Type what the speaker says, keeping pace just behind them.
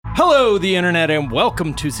Hello, the internet, and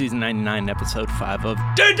welcome to season 99, episode 5 of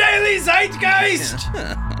The Daily Zeitgeist,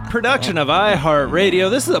 production of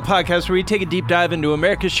iHeartRadio. This is a podcast where we take a deep dive into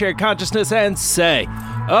America's shared consciousness and say,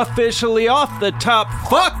 officially off the top,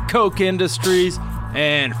 fuck Coke Industries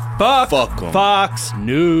and fuck Fox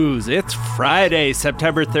News. It's Friday,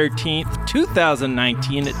 September 13th,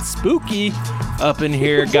 2019. It's spooky up in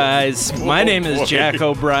here, guys. My name is Jack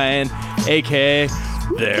O'Brien, a.k.a.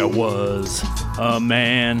 There Was a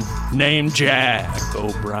Man Named Jack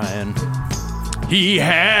O'Brien. He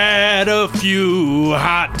had a few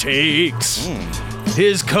hot takes.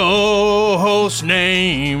 His co-host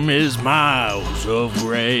name is Miles of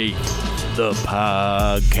Gray. The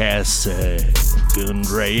podcast second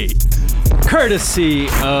rate. Courtesy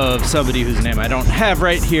of somebody whose name I don't have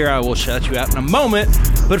right here. I will shout you out in a moment.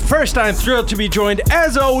 But first, I'm thrilled to be joined,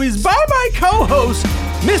 as always, by my co-host,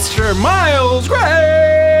 Mr. Miles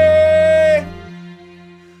Gray.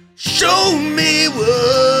 Show me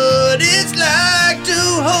what it's like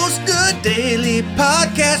to host a daily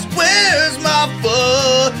podcast. Where's my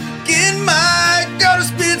fucking mic? Gotta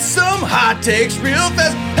spit some hot takes real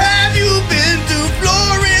fast. Have you been to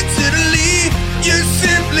Florence, Italy? You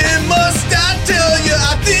simply must. I tell you,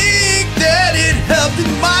 I think that it helped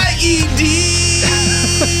my ED.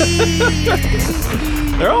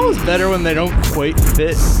 They're always better when they don't quite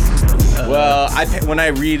fit. Well, when I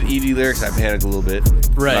read ED lyrics, I panic a little bit.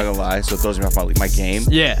 Right. I'm not gonna lie, so it throws me off my game.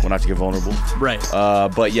 Yeah. When I have to get vulnerable. Right.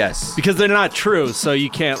 But yes. Because they're not true, so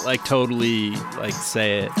you can't like totally like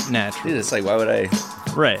say it naturally. Yeah, it's like, why would I?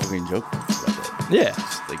 Right. I mean, joke about that. Yeah.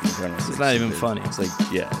 Just, like, in general, It's not even funny. It's like,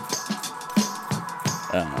 yeah.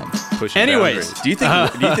 Anyways, do you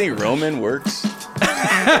think Roman works? I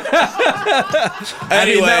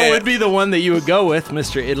mean, that would be the one that you would go with,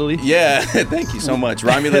 Mr. Italy. Yeah, thank you so much.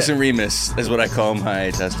 Romulus and Remus is what I call my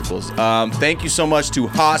testicles. Thank you so much to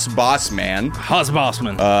Haas Bossman. Haas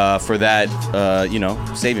Bossman. For that,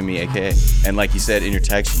 saving me, aka. And like you said in your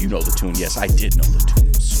text, you know the tune. Yes, I did know the tunes.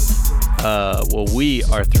 Well, we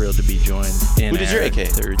are thrilled to be joined in Who is your AK?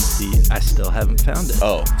 Third seat. I still haven't found it.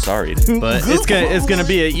 Oh, sorry. But it's gonna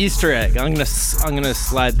be an Easter egg. I'm gonna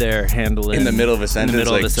slide their handle in the middle of a sentence,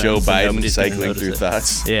 like Joe Biden cycling through it.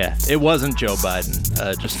 thoughts. Yeah, it wasn't Joe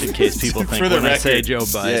Biden. Just in case people think the when I say record. Joe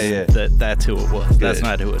Biden that's who it was. That's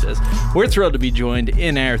not who it is. We're thrilled to be joined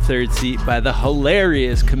in our third seat by the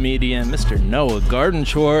hilarious comedian, Mr. Noah Garden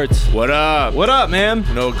Schwartz. What up? What up, man?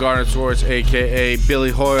 Noah Garden Schwartz, a.k.a.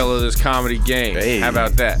 Billy Hoyle of this comedy game. Hey. How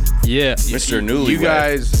about that? Yeah. Mr. Newlywed. You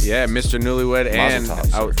guys, Mr. Newlywed. And Mazel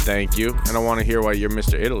tov, sir. thank you. And I want to hear why you're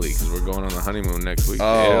Mr. Italy, because we're going on the honeymoon next week.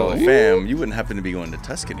 Oh, Italy. fam, you wouldn't happen to be going to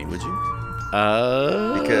Tuscany, would you?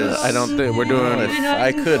 Because I don't think we're doing if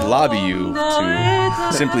I could lobby you to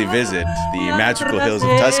simply visit the magical hills of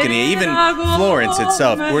Tuscany, even Florence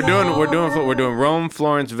itself. We're doing Rome,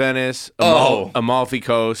 Florence, Venice, Amalfi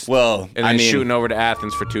Coast. Well, and then shooting over to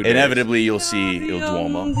Athens for 2 days. Inevitably, you'll see Il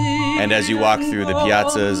Duomo, and as you walk through the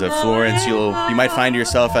piazzas of Florence, you might find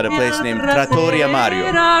yourself at a place named Trattoria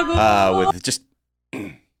Mario, with just.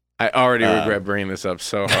 I already regret bringing this up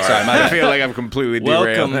so hard. Sorry, I feel like I'm completely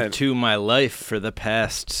derailed. Welcome to my life for the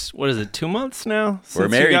past, 2 months now? We're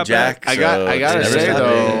married, Jack. I gotta say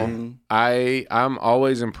stopping. though, I'm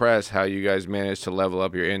always impressed how you guys managed to level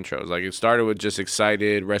up your intros. Like it started with just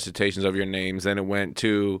excited recitations of your names, then it went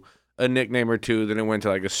to a nickname or two, then it went to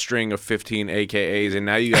like a string of 15 AKAs, and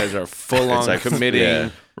now you guys are full on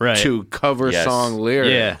committing to cover song lyrics.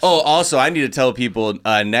 Yeah. Oh, also, I need to tell people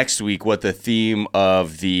next week what the theme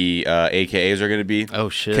of the AKAs are going to be. Oh,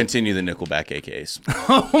 shit. Continue the Nickelback AKAs.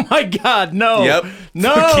 Oh, my God, no. Yep.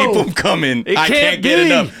 No. Keep them coming. I can't get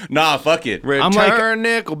enough. Nah, fuck it. Return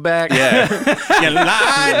Nickelback. Yeah. You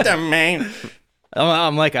lied to me.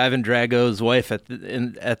 I'm like Ivan Drago's wife at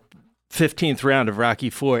 15th round of Rocky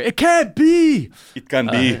 4. It can't be. It can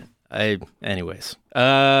be. Anyways.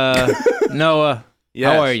 Noah,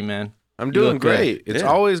 how are you, man? I'm doing great. good. It's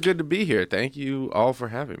always good to be here. Thank you all for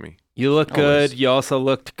having me. You look good. You also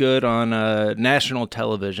looked good on national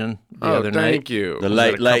television the other night. Thank you. The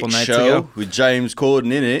Late Show with James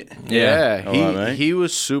Corden in it. Yeah. He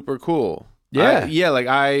was super cool. Yeah.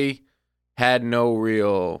 I had no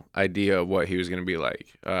real idea of what he was going to be like.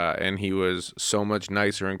 And he was so much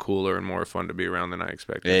nicer and cooler and more fun to be around than I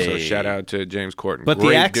expected. Hey. So shout out to James Corden. But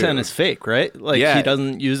the accent is fake, right? Like he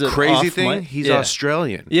doesn't use it. Crazy off thing, mic. he's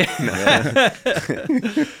Australian. Yeah.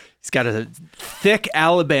 He's got a thick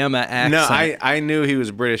Alabama accent. No, I knew he was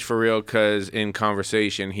British for real because in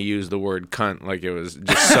conversation he used the word cunt like it was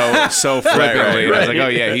just so flippantly. Right. I was like, oh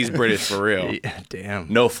yeah, he's British for real.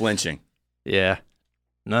 Damn. No flinching. Yeah.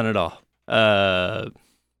 None at all.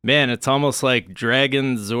 Man, it's almost like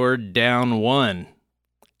Dragon Zord Down 1.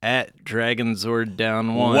 At Dragon Zord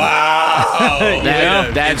Down 1. Wow.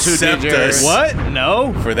 That's who did your... us. What?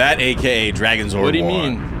 No? For that, a.k.a. Dragon Zord 1. What do you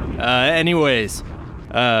mean? Anyways,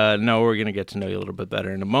 no, we're going to get to know you a little bit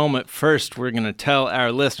better in a moment. First, we're going to tell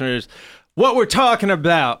our listeners what we're talking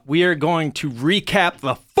about. We are going to recap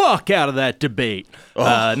the fuck out of that debate.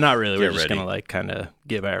 Not really. We're just going to kind of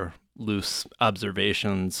give our loose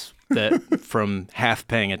observations that from half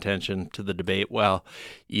paying attention to the debate while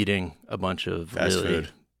eating a bunch of fast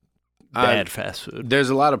food. Bad fast food. There's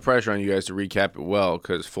a lot of pressure on you guys to recap it well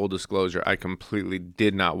because, full disclosure, I completely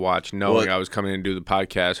did not watch, knowing I was coming in to do the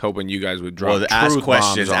podcast, hoping you guys would drop ask truth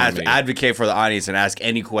questions, bombs on me. advocate for the audience, and ask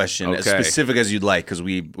any question as specific as you'd like, because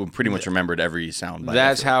we pretty much remembered every sound bite.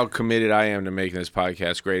 That's how committed I am to making this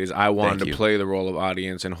podcast great. Is I wanted to play the role of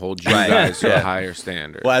audience and hold you guys to a higher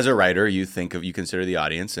standard. Well, as a writer, you consider the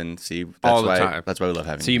audience and see. That's all the time. That's why we love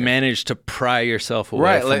having. So you managed to pry yourself away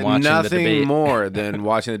right, from like watching the debate. Nothing more than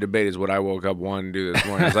watching the debate is what I woke up wanting to do this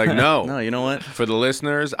morning. I was like, no, you know what? For the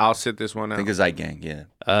listeners, I'll sit this one out. Think of Zeitgang,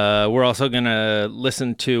 yeah. We're also going to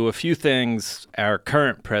listen to a few things our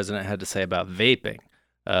current president had to say about vaping.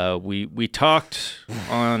 We talked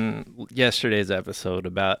on yesterday's episode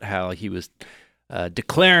about how he was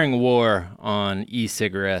declaring war on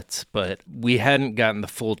e-cigarettes, but we hadn't gotten the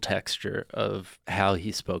full texture of how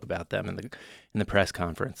he spoke about them in the press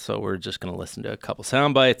conference. So we're just going to listen to a couple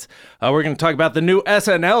sound bites. We're going to talk about the new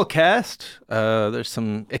SNL cast. There's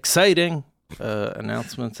some exciting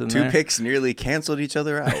announcements in there. Two picks nearly canceled each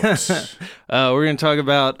other out. We're going to talk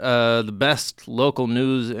about the best local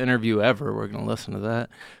news interview ever. We're going to listen to that.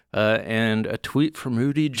 And a tweet from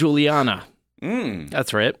Rudy Giuliani.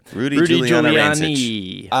 That's right. Rudy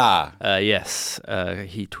Giuliani. Yes.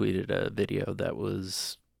 He tweeted a video that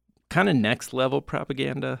was kind of next level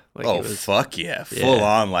propaganda. Like fuck yeah. Full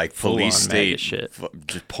on like police state shit.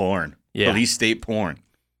 Just porn. Yeah. Police state porn.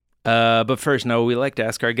 But first, Noah, we like to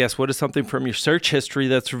ask our guests, what is something from your search history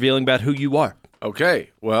that's revealing about who you are?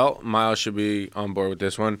 Okay. Well, Miles should be on board with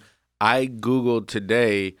this one. I Googled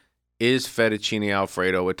today, is fettuccine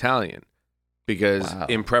Alfredo Italian? Because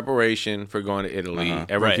in preparation for going to Italy,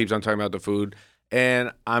 everyone keeps on talking about the food.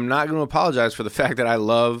 And I'm not going to apologize for the fact that I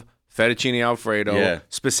love fettuccine Alfredo,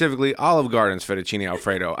 specifically Olive Garden's fettuccine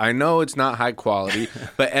Alfredo. I know it's not high quality,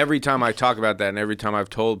 but every time I talk about that and every time I've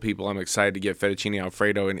told people I'm excited to get fettuccine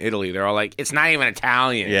Alfredo in Italy, they're all like, it's not even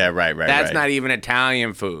Italian. Yeah, right. That's not even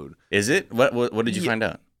Italian food. Is it? What did you find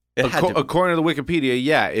out? According to the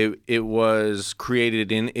Wikipedia, it was created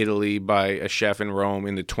in Italy by a chef in Rome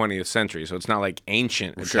in the 20th century, so it's not like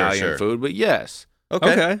ancient Italian food, but yes.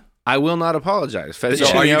 Okay. I will not apologize. So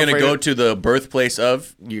are you going to go to the birthplace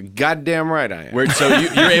of? You're goddamn right I am. So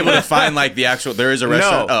you're able to find like the actual, there is a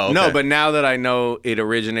restaurant? No, but now that I know it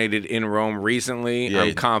originated in Rome recently,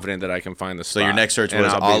 I'm confident that I can find the spot. So your next search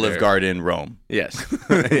was Olive Garden, Rome. Yes.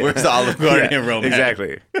 Where's the Olive Garden in Rome?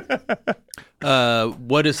 Exactly.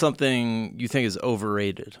 What is something you think is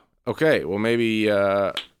overrated? Okay, well maybe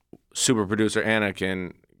super producer Anna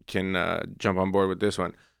can jump on board with this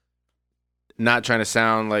one. Not trying to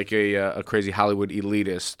sound like a crazy Hollywood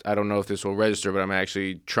elitist. I don't know if this will register, but I'm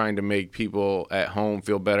actually trying to make people at home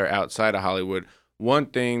feel better outside of Hollywood. One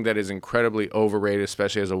thing that is incredibly overrated,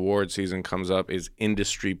 especially as award season comes up, is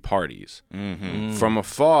industry parties. From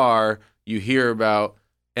afar, you hear about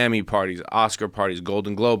Emmy parties, Oscar parties,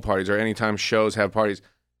 Golden Globe parties, or anytime shows have parties.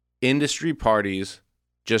 Industry parties,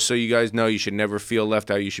 just so you guys know, you should never feel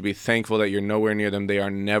left out. You should be thankful that you're nowhere near them. They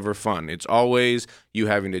are never fun. It's always you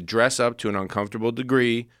having to dress up to an uncomfortable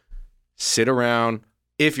degree, sit around.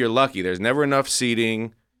 If you're lucky, there's never enough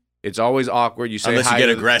seating. It's always awkward. You say unless hi you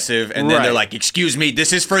get aggressive, and then they're like, "Excuse me,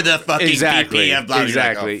 this is for the fucking exactly. VP." Blah, blah,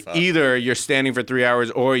 exactly. Like, oh, either you're standing for 3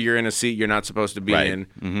 hours, or you're in a seat you're not supposed to be in.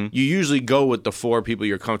 You usually go with the 4 people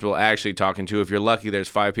you're comfortable actually talking to. If you're lucky, there's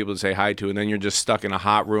 5 people to say hi to, and then you're just stuck in a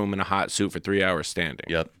hot room in a hot suit for 3 hours standing.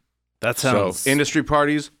 Yep. That sounds... So industry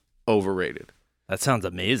parties, overrated. That sounds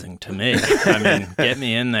amazing to me. I mean, get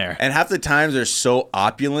me in there. And half the times they're so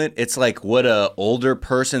opulent, it's like what a older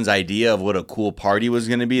person's idea of what a cool party was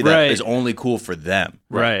going to be that is only cool for them.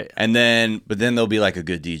 Right. And then, but then they'll be like a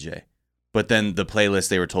good DJ. But then the playlist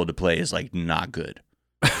they were told to play is like not good.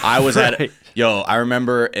 I was at, I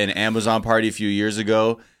remember an Amazon party a few years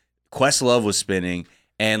ago. Questlove was spinning.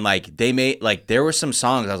 And like they made there were some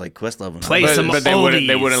songs I was like Questlove play some but they wouldn't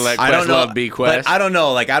let Questlove be Quest. But I don't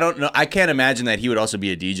know. I don't know. I can't imagine that he would also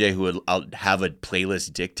be a DJ who would have a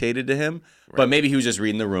playlist dictated to him. Right. But maybe he was just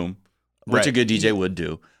reading the room, which a good DJ would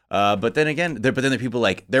do. But then again, there are people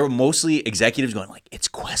like, there were mostly executives going like, it's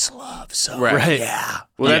Questlove, so Right. yeah.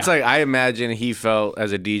 Well, that's like, I imagine he felt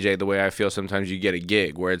as a DJ the way I feel sometimes you get a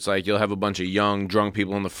gig where it's like you'll have a bunch of young, drunk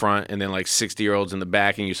people in the front and then like 60-year-olds in the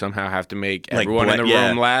back, and you somehow have to make Like, everyone in the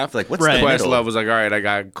room laugh. Like, what's Right. the middle? Questlove was like, all right, I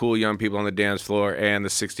got cool young people on the dance floor and the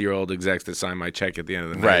 60-year-old execs that sign my check at the end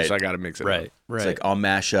of the night, Right. so I got to mix it up. Right. It's like, I'll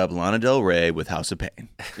mash up Lana Del Rey with House of Pain.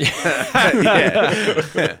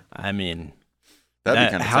 Yeah. I mean, That'd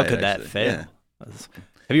be kind of how tight, could that actually. fail? Yeah.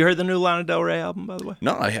 Have you heard the new Lana Del Rey album, by the way?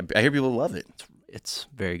 No, I hear people love it. It's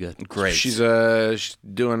very good. Great. She's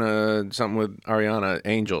doing something with Ariana,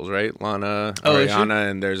 Angels, right? Lana, Oh, is she?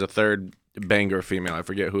 Ariana, and there's a third banger female. I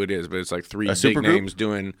forget who it is, but it's like three A big supergroup? names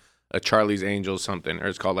doing a Charlie's Angels something, or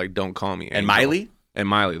it's called like Don't Call Me Angel. And Miley? And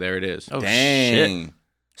Miley, there it is. Oh, Dang. shit.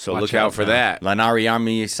 So Watch look out for now. that.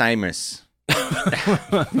 Lanariami Simus.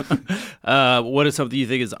 What is something you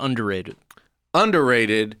think is underrated?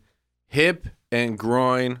 Underrated hip and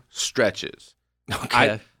groin stretches.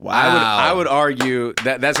 Okay. Wow. I would argue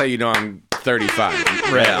that's how you know I'm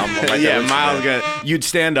 35. Right. Yeah, Miles you'd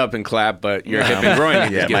stand up and clap, but your hip and groin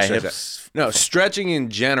needs Yeah, to get my stretched out. hips. No, stretching in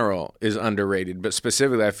general is underrated, but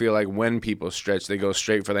specifically I feel like when people stretch, they go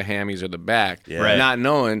straight for the hammies or the back, Yeah. Right. not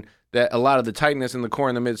knowing that a lot of the tightness in the core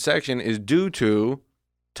in the midsection is due to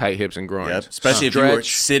tight hips and groins. Yep. Especially if you were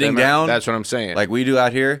sitting down. That's what I'm saying. Like we do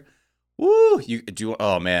out here. Woo! You do.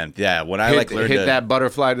 Oh man, yeah. When I learned hit to that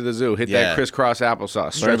butterfly to the zoo. Hit Yeah. that crisscross applesauce.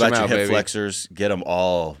 learn Stretch about them your out, hip baby. flexors, get them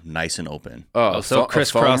all nice and open. Oh, so a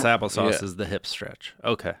crisscross foam- applesauce yeah. is the hip stretch.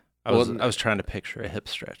 Okay. I Well, was trying to picture a hip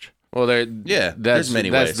stretch. Well, Yeah, that's there's many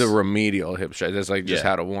that's ways. the remedial hip stretch. That's like just Yeah.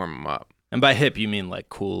 how to warm them up. And by hip, you mean like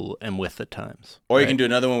cool and with the times. Or you can do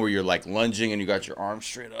another one where you're like lunging and you got your arms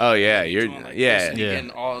straight up. Oh yeah, Doing like this, yeah. and you're Yeah.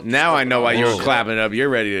 getting all- Now I know why you were Whoa. clapping up. You're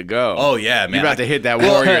ready to go. Oh yeah, man. You're about to hit that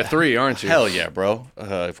Warrior 3, aren't you? Hell yeah, bro.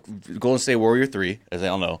 Golden State Warrior 3, as they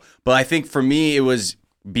all know. But I think for me, it was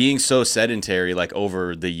being so sedentary, like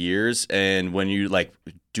over the years, and when you like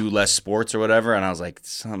do less sports or whatever, and I was like,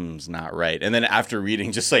 something's not right. And then after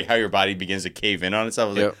reading just like how your body begins to cave in on itself, I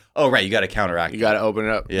was Yep. like, oh right, you got to counteract. You got to open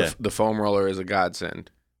it up. Yeah. The foam roller is a godsend.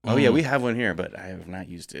 Oh yeah, we have one here, but I have not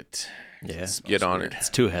used it. Yeah. It smells Get on weird. it. It's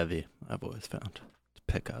too heavy, I've always found, to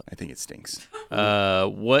pick up. I think it stinks.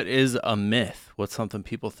 What is a myth? What's something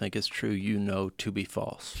people think is true you know to be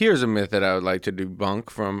false? Here's a myth that I would like to debunk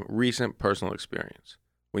from recent personal experience.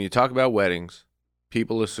 When you talk about weddings,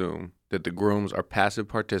 people assume that the grooms are passive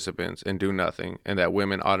participants and do nothing, and that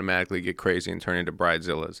women automatically get crazy and turn into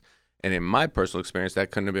bridezillas. And in my personal experience,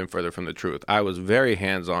 that couldn't have been further from the truth. I was very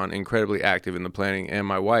hands-on, incredibly active in the planning, and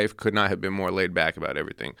my wife could not have been more laid back about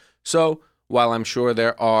everything. So, while I'm sure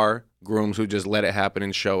there are grooms who just let it happen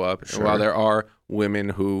and show up, and while there are women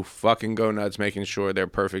who fucking go nuts making sure their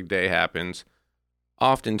perfect day happens,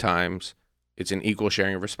 oftentimes it's an equal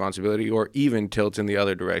sharing of responsibility, or even tilts in the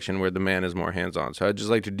other direction where the man is more hands-on. So I'd just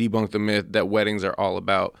like to debunk the myth that weddings are all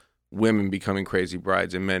about women becoming crazy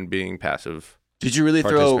brides and men being passive. Did you really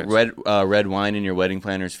throw Participants. red wine in your wedding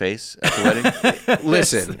planner's face at the wedding?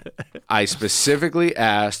 Listen, I specifically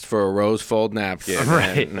asked for a rose fold napkin.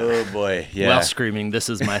 Right. and- Oh boy, yeah. While screaming, "This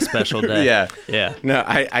is my special day." Yeah. Yeah. No,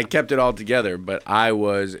 I kept it all together, but it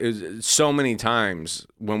was so many times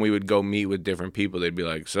when we would go meet with different people, they'd be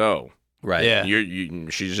like, so... Right. Yeah.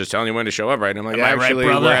 She's just telling you when to show up, right? And I'm like, Am I right, actually,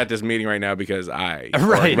 brother? we're at this meeting right now because I...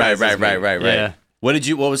 Right. organized this meeting." Right. Yeah. What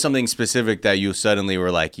was something specific that you suddenly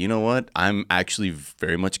were like, you know what? I'm actually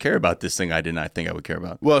very much care about this thing I did not think I would care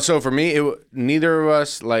about. Well, so for me, neither of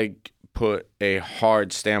us like put a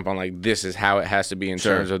hard stamp on like this is how it has to be in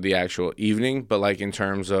Sure. terms of the actual evening, but like in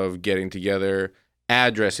terms of getting together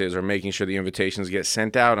addresses or making sure the invitations get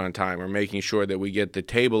sent out on time or making sure that we get the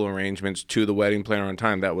table arrangements to the wedding planner on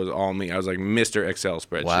time. That was all me. I was like Mr. Excel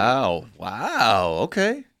spreadsheet. Wow.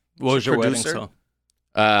 Okay. What was your wedding Producer? song?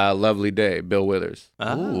 Lovely Day, Bill Withers.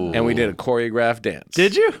 Ooh. And we did a choreographed dance.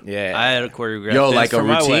 Did you? Yeah. I had a choreographed Yo, dance like a for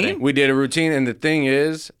my routine? wedding. We did a routine, and the thing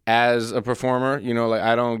is, as a performer, you know, like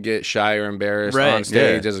I don't get shy or embarrassed Right. on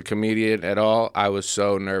stage Yeah. as a comedian at all. I was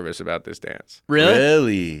so nervous about this dance.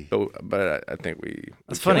 Really? Really? But I think we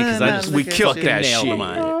That's funny because I Nah, just we killed fucking that nailed shit.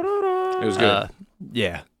 mine. It was good.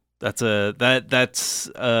 Yeah, that's a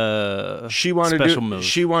She wanted special to do, move.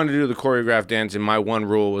 She wanted to do the choreographed dance, and my one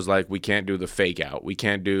rule was like, we can't do the fake out. We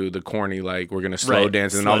can't do the corny like we're gonna slow Right,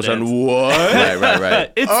 dance, and then slow all of a sudden, dance. what?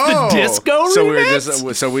 right. It's Oh! the disco So we were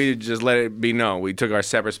remix? we just let it be known. We took our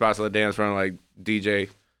separate spots on the dance floor, and like DJ,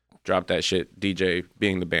 drop that shit. DJ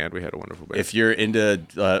being the band, we had a wonderful band. If you're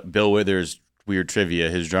into Bill Withers' weird trivia,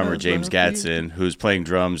 his drummer James Gatson, who's playing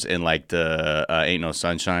drums in like the Ain't No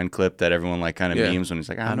Sunshine clip that everyone like kind of Yeah. memes when he's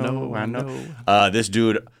like, I know. This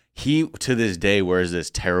dude, he to this day wears this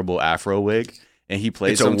terrible Afro wig. And he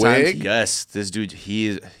plays It's a sometimes. wig? Yes, this dude.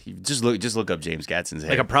 He just look up James Gadsden's hair.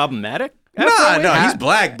 Like a problematic? No, he's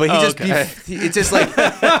black, but it's just like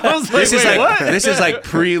this is like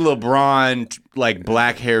pre-LeBron like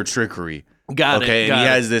black hair trickery. Got it. Okay, and got he it.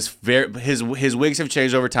 has this his wigs have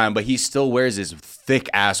changed over time, but he still wears this thick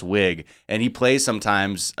ass wig, and he plays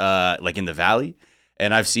sometimes like in the Valley,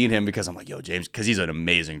 and I've seen him because I'm like, yo, James, because he's an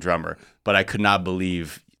amazing drummer, but I could not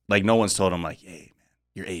believe like no one's told him like, hey.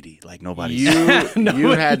 You're 80. Like nobody's. You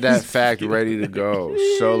had that fact ready to go.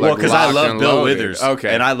 So like, well, because I love Bill loaded. Withers.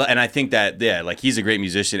 Okay, and I think that like he's a great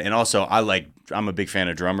musician, and also I'm a big fan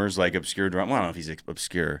of drummers, like obscure drum. Well, I don't know if he's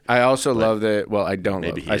obscure. I also love that. Well, I don't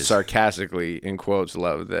love. Maybe he I is. sarcastically, in quotes,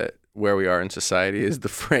 love that where we are in society is the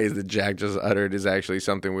phrase that Jack just uttered is actually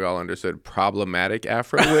something we all understood. Problematic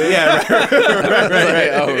Afro wig. Yeah, right.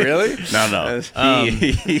 Oh, really? No.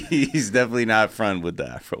 He's definitely not front with the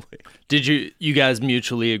Afro wig. Did you guys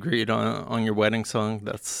mutually agreed on your wedding song?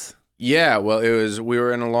 That's Yeah, well, we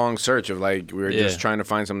were in a long search of like, we were just trying to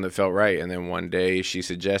find something that felt right. And then one day she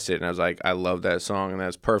suggested, and I was like, I love that song, and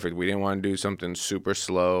that's perfect. We didn't want to do something super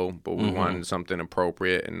slow, but we wanted something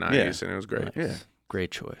appropriate and nice, and it was great. nice. Great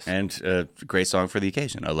choice. And a great song for the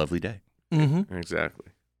occasion, A Lovely Day. Mm-hmm. Exactly.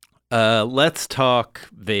 Let's talk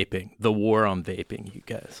vaping, the war on vaping, you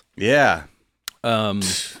guys. Yeah.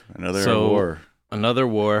 Another war. Another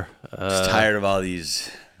war. Just tired of all these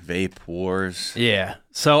vape wars. Yeah.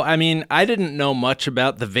 So, I mean, I didn't know much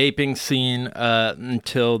about the vaping scene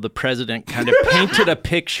until the president kind of painted a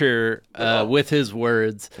picture with his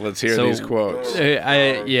words. Let's hear these quotes.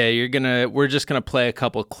 We're just gonna play a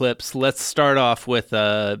couple clips. Let's start off with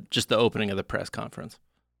just the opening of the press conference.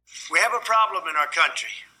 We have a problem in our country.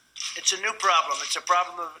 It's a new problem. It's a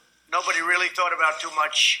problem that nobody really thought about too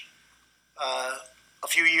much a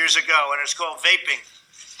few years ago, and it's called vaping,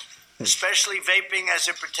 especially vaping as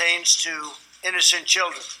it pertains to innocent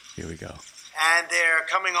children. Here we go. And they're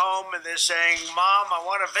coming home and they're saying, Mom, I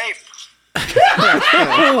want a vape.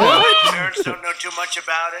 Parents don't know too much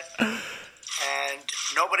about it, and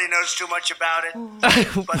nobody knows too much about it,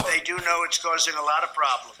 but they do know it's causing a lot of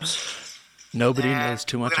problems. Nobody knows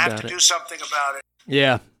too much We're going to about have to it. do something about it.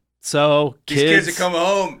 Yeah. So These kids are coming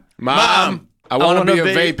home. Mom, I want to be a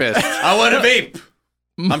vapist. I want to vape.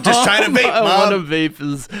 I'm just trying to vape, Mom. I want to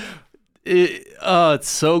vape it's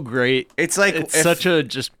so great. It's like it's such a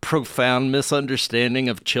just profound misunderstanding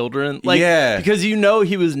of children. Like, Yeah. because he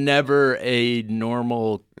was never a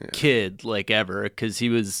normal kid, like ever. Because he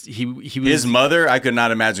was His mother, I could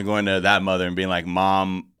not imagine going to that mother and being like,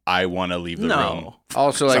 Mom, I want to leave the room.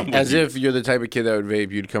 Also, like, Something as like if you're the type of kid that would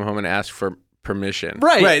vape, you'd come home and ask for permission.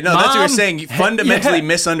 Right. No, that's what you're Mom, saying. You fundamentally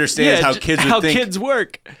misunderstands how kids would think. Kids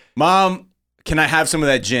work. Mom, can I have some of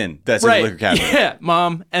that gin that's in the liquor cabinet? Yeah,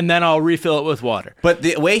 Mom, and then I'll refill it with water. But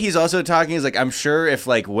the way he's also talking is like, I'm sure if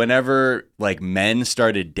like whenever like men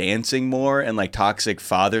started dancing more and like toxic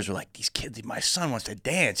fathers were like, these kids, my son wants to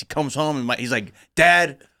dance. He comes home and he's like,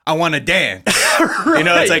 Dad, I want to dance. Right. You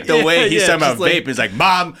know, it's like the way he's talking about vape is like,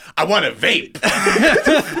 Mom, I want to vape.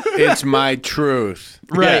 It's my truth.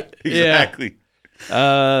 Right. Yeah, exactly.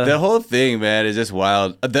 The whole thing, man, is just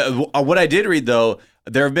wild. What I did read though,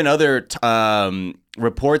 there have been other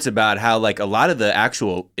reports about how like a lot of the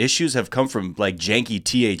actual issues have come from like janky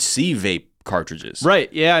THC vape cartridges.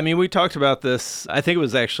 Right. Yeah. I mean, we talked about this. I think it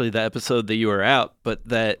was actually the episode that you were out, but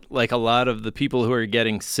that like a lot of the people who are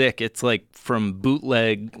getting sick, it's like from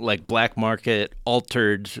bootleg, like black market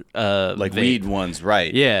altered, like vape. weed ones.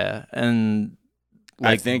 Right. Yeah. And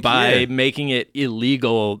like, I think by making it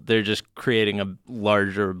illegal, they're just creating a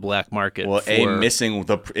larger black market. Well, missing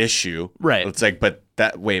the issue. Right. It's like, but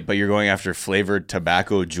you're going after flavored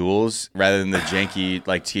tobacco jewels rather than the janky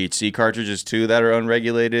like THC cartridges too that are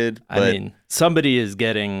unregulated. I mean, somebody is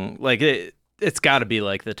getting like it's got to be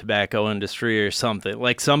like the tobacco industry or something.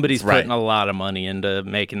 Like somebody's putting a lot of money into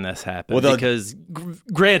making this happen. Well, because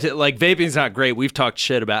granted, like vaping's not great. We've talked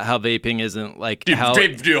shit about how vaping isn't like dude, how. hold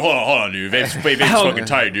on, dude. Vaping's fucking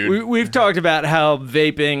tight, dude. We've talked about how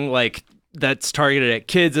vaping like that's targeted at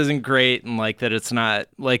kids isn't great, and like that it's not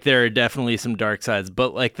like there are definitely some dark sides.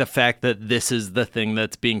 But like the fact that this is the thing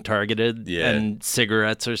that's being targeted, and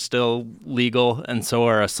cigarettes are still legal, and so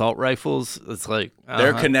are assault rifles. It's like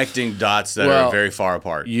they're connecting dots that are very far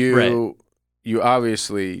apart. You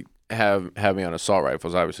obviously have me on assault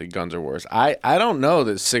rifles. Obviously, guns are worse. I don't know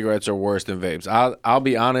that cigarettes are worse than vapes. I'll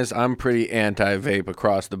be honest. I'm pretty anti-vape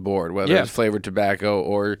across the board, whether it's flavored tobacco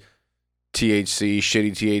or THC,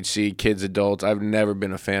 shitty THC, kids, adults. I've never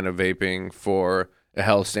been a fan of vaping for a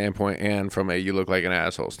health standpoint and from you look like an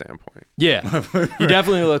asshole standpoint. Yeah, you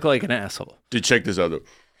definitely look like an asshole. Dude, check this out though.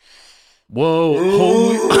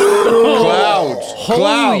 Whoa.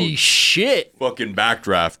 Holy shit. Fucking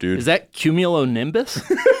backdraft, dude. Is that cumulonimbus?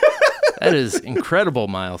 That is incredible,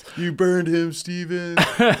 Miles. You burned him, Steven.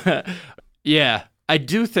 Yeah, I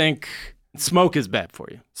do think smoke is bad for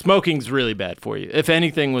you. Smoking's really bad for you. If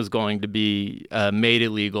anything was going to be made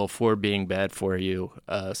illegal for being bad for you,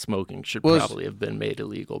 smoking should probably have been made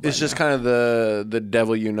illegal. It's just kind of the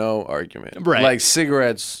devil you know argument. Right. Like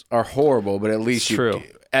cigarettes are horrible, but at least true.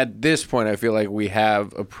 At this point, I feel like we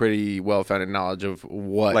have a pretty well-founded knowledge of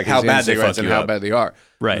what Like is how in bad they cigarettes fuck and you how up. bad they are.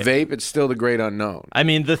 Right. Vape, it's still the great unknown. I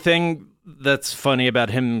mean, the thing that's funny about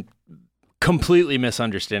him completely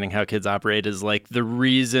misunderstanding how kids operate is like the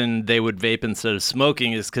reason they would vape instead of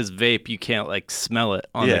smoking is because vape, you can't like smell it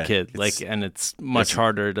on the kid. And it's much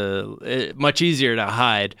much easier to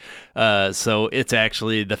hide. So it's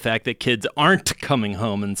actually the fact that kids aren't coming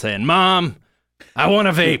home and saying, Mom, I want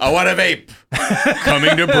a vape. I want a vape.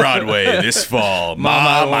 Coming to Broadway this fall.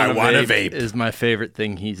 Mom, I want a vape. Is my favorite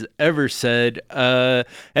thing he's ever said. And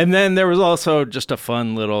then there was also just a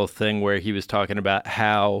fun little thing where he was talking about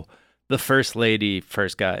how the First Lady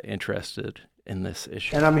first got interested in this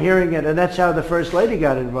issue. And I'm hearing it, and that's how the First Lady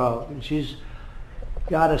got involved. And she's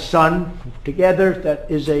got a son together that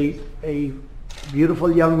is a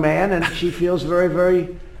beautiful young man, and she feels very,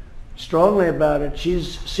 very strongly about it.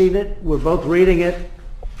 She's seen it. We're both reading it.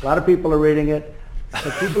 A lot of people are reading it.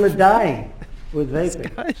 But people are dying with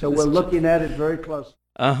vaping. So we're looking at it very closely.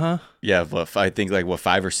 Uh-huh. Yeah, I think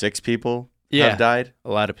 5 or 6 people Yeah. have died. A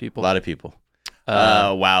lot of people. A lot of people.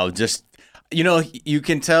 Wow, just you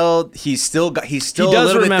can tell he's still a does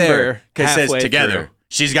little bit remember there because it says halfway together. through.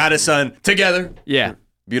 She's got a son together. Yeah.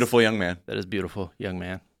 Beautiful young man. That is beautiful, young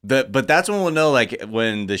man. But that's when we'll know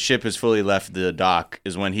when the ship has fully left the dock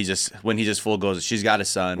is when he just full goes. She's got a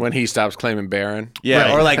son. When he stops claiming Baron.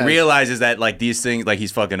 Yeah, Right. or realizes that these things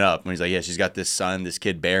he's fucking up. When he's like, yeah, she's got this son, this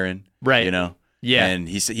kid Baron. Right. You know. Yeah. And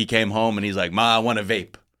he came home and he's like, Ma, I want a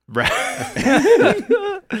vape. Right.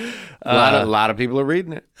 A lot of people are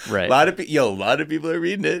reading it. Right. A lot of people are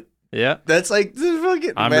reading it. Yeah. That's like this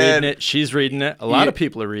fucking. I'm man. reading it. She's reading it. A lot of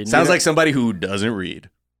people are reading it. Sounds like somebody who doesn't read.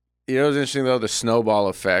 You know what's interesting, though? The snowball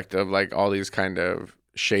effect of all these kind of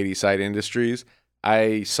shady side industries.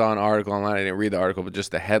 I saw an article online. I didn't read the article, but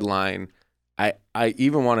just the headline. I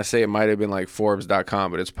even want to say it might have been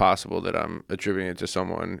Forbes.com, but it's possible that I'm attributing it to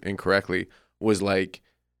someone incorrectly, was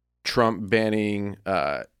Trump banning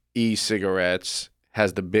e-cigarettes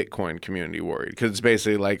has the Bitcoin community worried. Because it's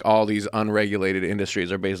basically all these unregulated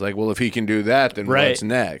industries are basically well, if he can do that, then Right. what's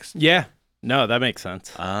next? Yeah. No, that makes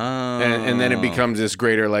sense. Oh. And then it becomes this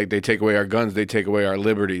greater, they take away our guns, they take away our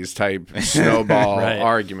liberties type snowball Right.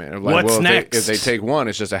 argument. Of What's next? If they take one,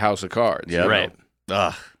 it's just a house of cards. Yeah. Right.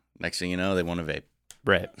 Ugh. Next thing you know, they want to vape.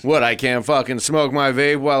 Right. What, I can't fucking smoke my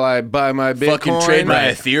vape while I buy my Bitcoin? Fucking trade my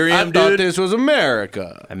Right. Ethereum, I dude. thought this was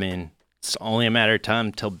America. I mean, it's only a matter of time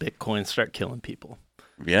until Bitcoin start killing people.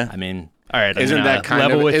 Yeah. I mean, all right. Isn't I'm that gonna kind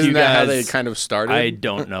level of with isn't you that how guys. they kind of started? I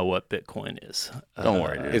don't know what Bitcoin is. Don't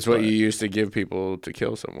worry, dude. It's what you used to give people to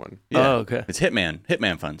kill someone. Yeah. Oh, okay. It's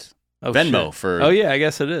Hitman funds. Oh, Venmo shit. for Oh, yeah, I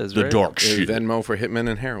guess it is. the right? dork It was shit. Venmo for hitmen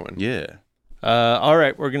and heroin. Yeah. All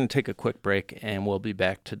right, we're going to take a quick break, and we'll be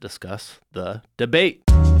back to discuss the debate.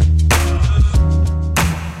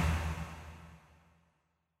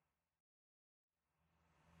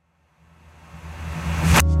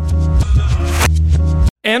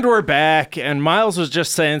 And we're back, and Miles was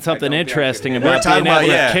just saying something interesting about talking being able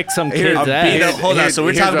about- yeah. to kick some Here, kids' hold ass. on. So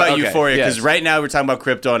we're here's talking what- about okay, Euphoria because yes. right now we're talking about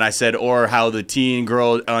crypto, and I said, or how the teen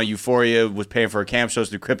girl Euphoria was paying for her camp shows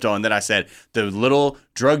through crypto, and then I said, the little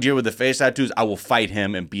drug dealer with the face tattoos, I will fight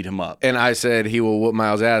him and beat him up. And I said he will whoop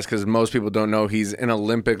Miles' ass because most people don't know he's an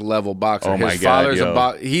Olympic level boxer. Oh, His my God, father's yo. a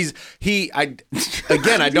boxer.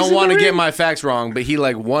 I don't want to get my facts wrong, but he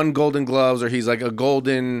won Golden Gloves or he's a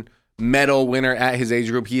golden medal winner at his age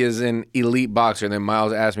group. He is an elite boxer. And then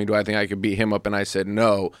Miles asked me, do I think I could beat him up? And I said,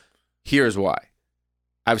 no. Here's why.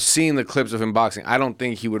 I've seen the clips of him boxing. I don't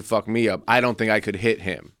think he would fuck me up. I don't think I could hit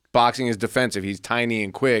him. Boxing is defensive. He's tiny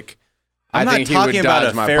and quick. I'm I not think he talking would about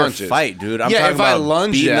dodge a my fair punches. fight, dude. I'm Yeah, talking if I about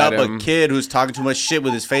lunged beating at up him- a kid who's talking too much shit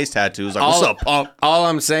with his face tattoos. Like, what's up, punk? All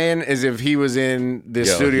I'm saying is if he was in the Yo,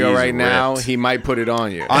 studio he's right now, ripped. he might put it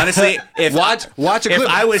on you. Honestly, if Watch a if clip.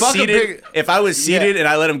 I was Fuck a seated, big- and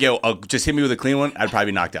I let him go, just hit me with a clean one, I'd probably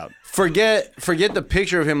be knocked out. Forget the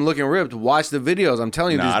picture of him looking ripped. Watch the videos. I'm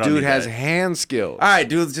telling you, Nah, I this don't dude need has that. hand skills. All right,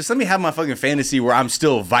 dude, just let me have my fucking fantasy where I'm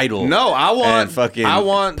still vital. No, I want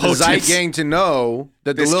and the Zeit gang to know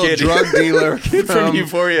that the This little kid- drug dealer from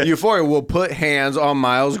Euphoria will put hands on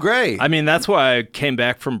Miles Gray. I mean, that's why I came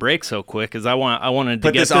back from break so quick, is I wanted to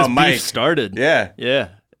Put get this this on beef mic. started. Yeah. Yeah.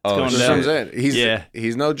 going That's what I'm down. saying.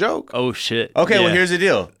 He's no joke. Oh shit. Okay, Yeah. well, here's the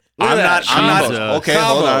deal. Look at that. I'm not. Jesus. Okay,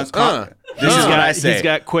 hold on. Combos. This is what I say. He's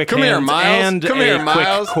got quick Come hands here, Miles. and Come a here, quick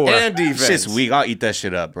Miles. core. And defense. Shit's weak. I'll eat that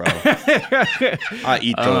shit up, bro. I'll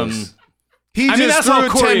eat those. He I mean, that's just all threw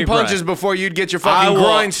Corey 10 punches Bryant. before you'd get your fucking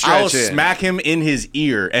groin stretch I will in. smack him in his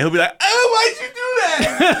ear, and he'll be like, "Oh, why'd you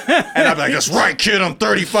do that?" And I'm like, "That's right, kid. I'm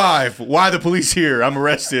 35. Why the police here? I'm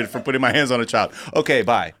arrested for putting my hands on a child." Okay,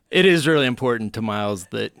 bye. It is really important to Miles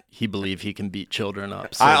that he believe he can beat children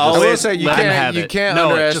up. So I I will always say you let him can't have you it. can't No,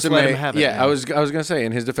 underestimate. just let him have it, yeah, man. I was gonna say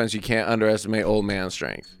in his defense, you can't underestimate old man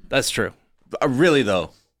strength. That's true. Really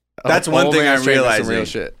though. That's one old thing man I'm strength is some realizing. real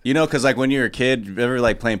shit. You know, because like when you're a kid, you ever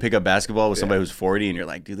like playing pickup basketball with somebody who's 40, and you're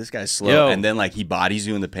like, "Dude, this guy's slow," Yo. and then like he bodies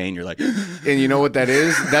you in the paint, you're like, And you know what that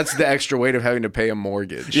is? That's the extra weight of having to pay a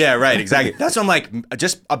mortgage. "Yeah, right, exactly." That's what I'm like.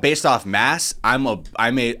 Just based off mass, I'm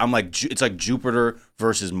like it's like Jupiter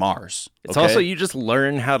versus Mars. It's okay? also you just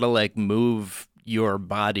learn how to like move your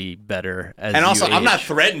body better as And also, you I'm not age.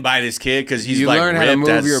 threatened by this kid because he's You like learn how to ripped, move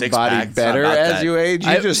has your six body pack. It's not better about as that. you age.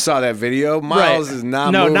 You just saw that video. Miles is not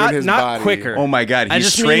no, moving not his not body. quicker. Oh my god, I he's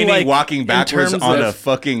just mean, training like, walking in backwards terms on of- a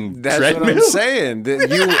fucking That's treadmill. what I'm saying.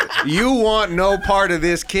 That you want no part of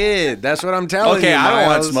this kid. That's what I'm telling you. Okay, I don't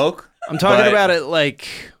want Miles. smoke. I'm talking but about it like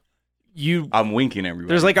you. I'm winking at everybody.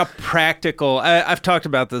 There's like a practical. I've talked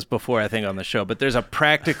about this before, I think, on the show, but there's a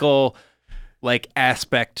practical like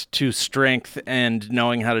aspect to strength and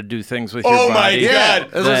knowing how to do things with your oh my body. god,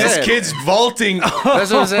 that's what I'm this saying. kid's vaulting.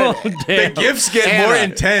 That's what I'm saying. The Damn. gifts get Anna. more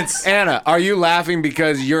intense. Anna, are you laughing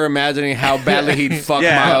because you're imagining how badly he'd fuck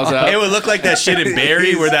Miles up? It would look like that shit in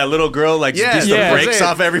Barry where that little girl like Yes, just yeah. the brakes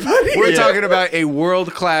Saying. off everybody. We're talking about a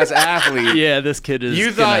world-class athlete. Yeah, this kid is.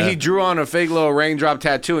 You thought gonna- he drew on a fake little raindrop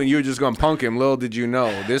tattoo and you were just going to punk him. Little did you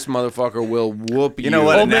know, this motherfucker will whoop you. You know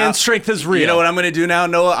what? Old now- man strength is real. You know what I'm gonna do now,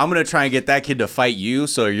 Noah? I'm gonna try and get that kid to fight you,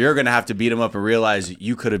 so you're gonna have to beat him up and realize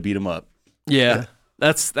you could have beat him up. Yeah,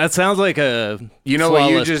 that sounds like a. You know what you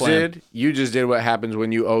flawless just plan. did? You just did what happens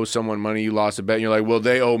when you owe someone money, you lost a bet, and you're like, well,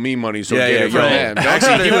 they owe me money, so get it from them. Don't Actually,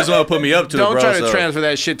 try he to- was the one who put me up to Don't it, bro. try to so transfer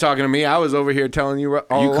that shit talking to me. I was over here telling you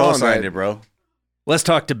all you along co-signed that- it, bro. Let's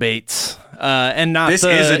talk debates, and not This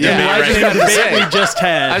the is a debate, enlightening right? debate we just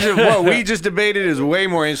had. What we just debated is way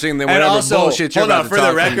more interesting than And whatever also, bullshit you're hold about on, to for talk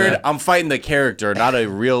the record, about. I'm fighting the character, not a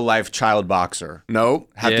real life child boxer.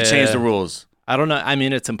 Nope. Have to change the rules. I don't know. I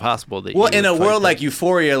mean, it's impossible that. Well, you in would a fight world them. like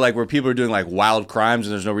Euphoria, like where people are doing like wild crimes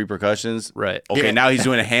and there's no repercussions. Right. Okay, Yeah. now he's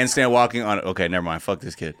doing a handstand walking on. Okay, never mind. Fuck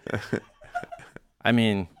this kid. I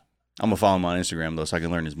mean, I'm gonna follow him on Instagram though, so I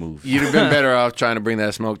can learn his move. You'd have been better off trying to bring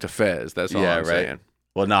that smoke to Fez. That's all I'm saying.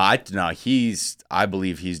 Well, I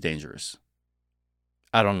believe he's dangerous.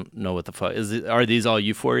 I don't know what the fuck is. Are these all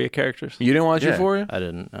Euphoria characters? You didn't watch Yeah. Euphoria? I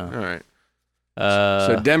didn't know. All right.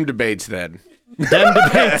 So dem debates then. Them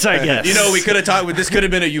debates, I guess. You know, we could have talked. This could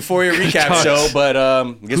have been a Euphoria recap talked. show, but I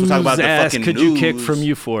guess we'll talk about the Whose ass fucking could news. you kick from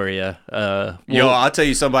Euphoria? Yo, I'll tell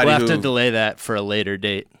you somebody we'll have who. to delay that for a later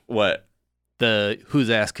date. What? The whose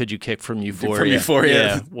ass could you kick from Euphoria? Euphoria?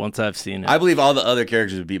 Yeah, once I've seen it. I believe all the other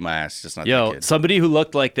characters would beat my ass, just not that Yo, kid. somebody who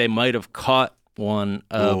looked like they might have caught one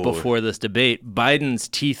Ooh. before this debate. Biden's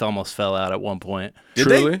teeth almost fell out at one point. Did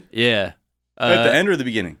Truly? they? Yeah. At the end or the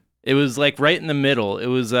beginning? It was like right in the middle. It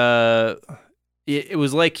was it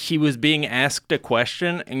was like he was being asked a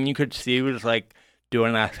question, and you could see he was like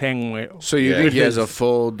doing that thing where. So you Yeah. think he has a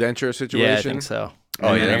full denture situation? Yeah, I think so.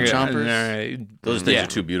 Oh, yeah, And them they're- chompers? and Those things yeah. are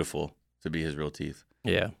too beautiful to be his real teeth.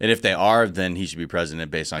 Yeah. And if they are, then he should be president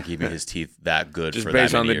based on keeping his teeth that good Just for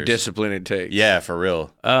based that on many the years. discipline it takes. Yeah, for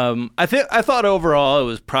real. I thought overall it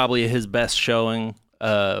was probably his best showing,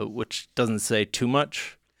 which doesn't say too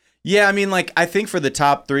much. Yeah, I mean, like, I think for the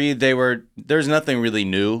top three, there's nothing really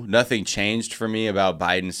new. Nothing changed for me about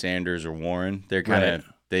Biden, Sanders, or Warren. They're kind of,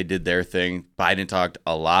 they did their thing. Biden talked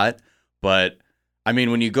a lot. But, I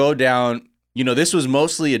mean, when you go down, you know, this was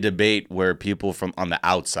mostly a debate where people from on the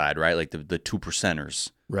outside, right? Like the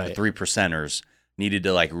 2%ers, Right. the 3%ers needed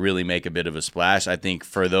to, like, really make a bit of a splash. I think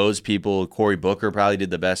for those people, Cory Booker probably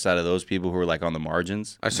did the best out of those people who were, like, on the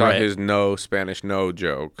margins. I saw Right. his no Spanish no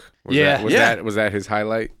joke. Was Yeah. that, was Yeah. that was that his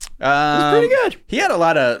highlight? Pretty good. He had a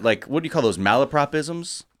lot of, like, what do you call those, malapropisms?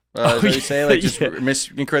 Is that what you say? Like, just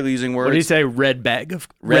incorrectly using words. What did he say? Red bag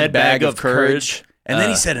of courage. And then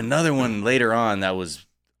he said another one later on that was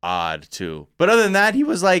odd, too. But other than that, he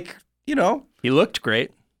was like, you know. He looked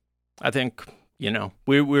great. I think, you know,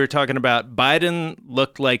 we were talking about Biden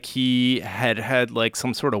looked like he had like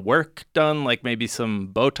some sort of work done, like maybe some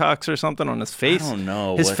Botox or something on his face. I don't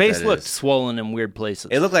know His what face that looked is. swollen in weird places.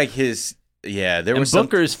 It looked like his, yeah, there and was some.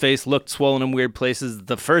 Booker's face looked swollen in weird places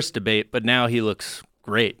the first debate, but now he looks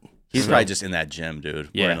great. He's probably just in that gym, dude,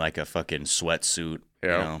 Yeah. wearing like a fucking sweatsuit, you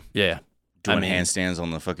know, Yeah. doing handstands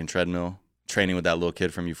on the fucking treadmill, training with that little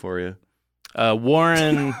kid from Euphoria.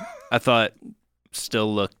 Warren, I thought,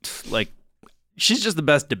 still looked like she's just the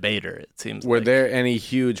best debater, it seems Were like. there any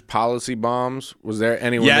huge policy bombs? Was there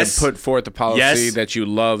anyone that put forth a policy that you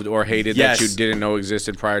loved or hated that you didn't know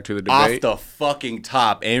existed prior to the debate? Off the fucking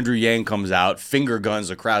top, Andrew Yang comes out, finger guns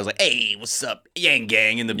the crowd, like, hey, what's up, Yang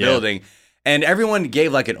Gang in the building. And everyone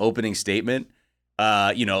gave like an opening statement.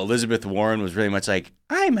 Elizabeth Warren was really much like,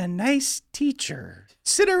 I'm a nice teacher.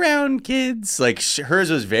 Sit around, kids. Like hers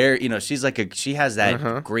was very, she has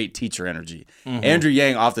that great teacher energy. Andrew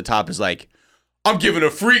Yang off the top is like, I'm giving a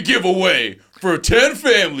free giveaway for 10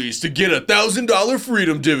 families to get $1,000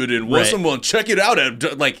 freedom dividend once a month. Check it out.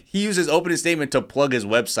 He used his opening statement to plug his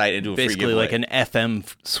website into a free giveaway. Basically like an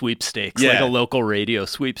FM sweepstakes, like a local radio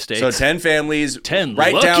sweepstakes. So 10 families, 10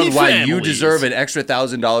 write down why you families. deserve an extra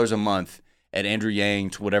 $1,000 a month at Andrew Yang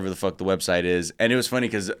to whatever the fuck the website is. And it was funny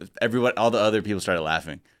because all the other people started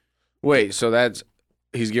laughing. Wait, so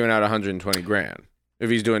he's giving out 120 grand. If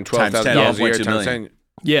he's doing $12,000 a year times 10.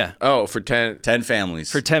 Yeah. Oh, for 10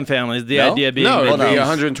 families. For 10 families. The idea being it'd be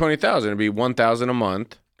 120,000. It'd be 1,000 a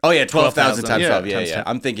month. Oh yeah, 12,000 times 12. Yeah, Yeah.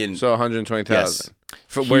 I'm thinking so 120,000.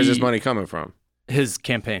 Where's this money coming from? His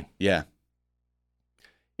campaign. Yeah.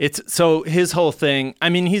 So his whole thing, I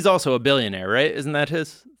mean, he's also a billionaire, right? Isn't that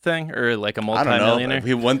his thing? Or like a multi-millionaire? I don't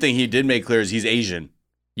know. One thing he did make clear is he's Asian.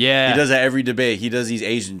 Yeah. He does that every debate. He does these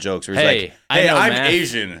Asian jokes where he's like, I know I'm math.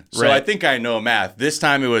 Asian, so I think I know math. This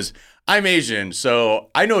time it was, I'm Asian, so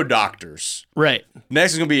I know doctors. Right.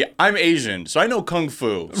 Next is going to be, I'm Asian, so I know Kung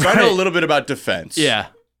Fu. So I know a little bit about defense. Yeah.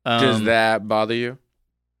 Does that bother you?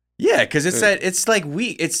 Yeah, because it's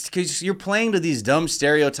because you're playing to these dumb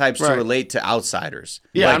stereotypes to relate to outsiders.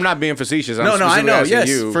 Yeah, Like, I'm not being facetious. I'm I know. asking Yes,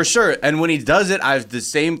 you. for sure. And when he does it, the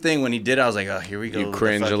same thing when he did it, I was like, oh, here we go. You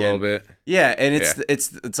cringe a little bit. Yeah, and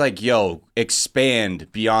it's like, yo,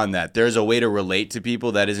 expand beyond that. There's a way to relate to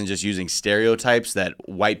people that isn't just using stereotypes that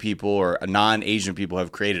white people or non-Asian people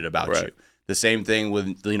have created about you. The same thing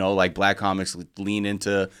with, like black comics lean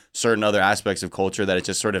into certain other aspects of culture that it's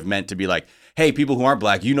just sort of meant to be like, hey, people who aren't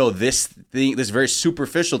black, this thing, this very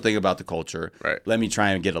superficial thing about the culture. Right. Let me try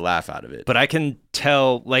and get a laugh out of it. But I can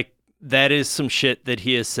tell, like, that is some shit that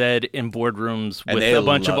he has said in boardrooms with a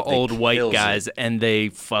bunch of old white guys, and they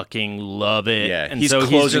fucking love it. Yeah, and so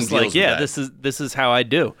he's just like, yeah, this is how I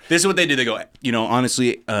do. This is what they do. They go,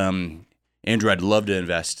 honestly, Andrew, I'd love to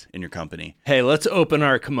invest in your company. Hey, let's open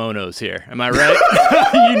our kimonos here. Am I right?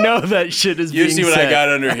 You know that shit is being You see what said. I got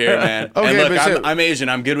under here, man. Okay, and look, but I'm Asian.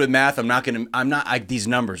 I'm good with math. These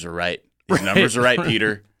numbers are right. These numbers are right,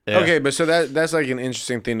 Peter. Yeah. Okay, but so that's like an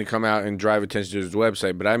interesting thing to come out and drive attention to his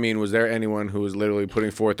website. But I mean, was there anyone who was literally putting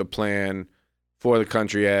forth a plan for the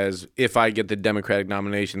country as, if I get the Democratic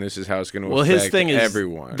nomination, this is how it's going to affect his thing is,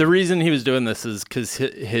 everyone? The reason he was doing this is because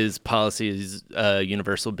his policy is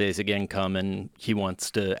universal basic income, and he wants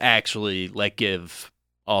to actually give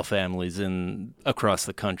all families across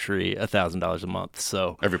the country $1,000 a month.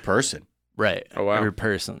 So Every person. Right. Oh, wow. Every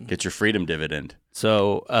person. Get your freedom dividend.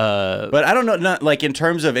 So, but I don't know, not like in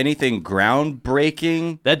terms of anything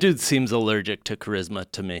groundbreaking. That dude seems allergic to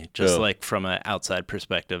charisma to me, just Who? like from an outside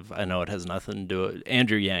perspective. I know it has nothing to do with it.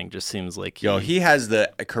 Andrew Yang just seems like He has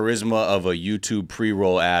the charisma of a YouTube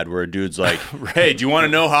pre-roll ad where a dude's like, hey, do you want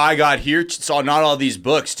to know how I got here? It's all, not all these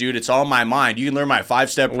books, dude. It's all my mind. You can learn my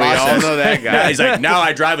 5-step process. We all know that guy. Yeah, he's like, now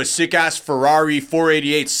I drive a sick-ass Ferrari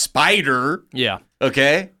 488 Spider. Yeah.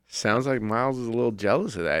 Okay? Sounds like Miles is a little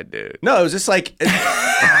jealous of that dude. No, it was just like... First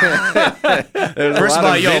of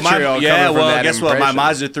all, guess what? My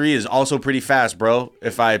Mazda 3 is also pretty fast, bro,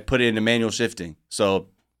 if I put it into manual shifting. So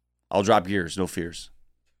I'll drop gears, no fears.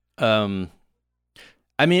 I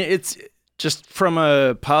mean, it's just from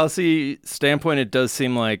a policy standpoint, it does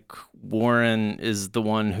seem like Warren is the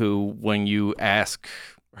one who, when you ask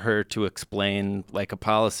her to explain like a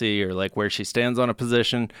policy or like where she stands on a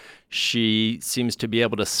position, she seems to be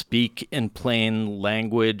able to speak in plain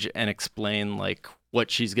language and explain like what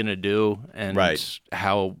she's going to do and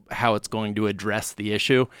how it's going to address the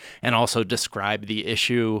issue, and also describe the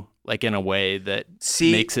issue like in a way that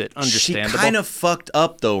makes it understandable. She kind of fucked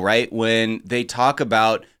up though, right? When they talk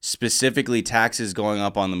about specifically taxes going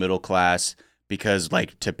up on the middle class because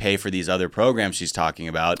like to pay for these other programs she's talking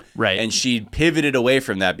about. Right. And she pivoted away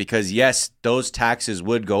from that because yes, those taxes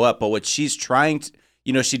would go up. But what she's trying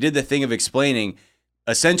to, she did the thing of explaining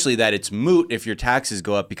essentially that it's moot if your taxes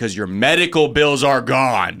go up because your medical bills are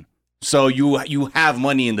gone. So you have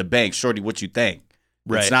money in the bank. Shorty, what you think?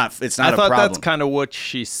 Right. It's not I a thought problem. that's kind of what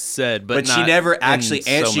she said, but she never actually,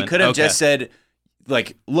 and she could have just said,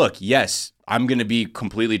 like, look, yes, I'm going to be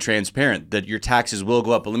completely transparent that your taxes will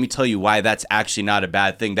go up, but let me tell you why that's actually not a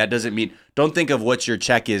bad thing. That doesn't mean, don't think of what your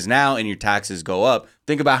check is now and your taxes go up.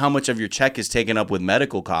 Think about how much of your check is taken up with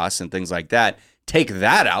medical costs and things like that. Take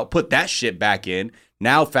that out, put that shit back in.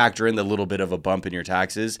 Now factor in the little bit of a bump in your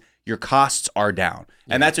taxes. Your costs are down.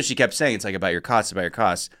 And that's what she kept saying. It's like about your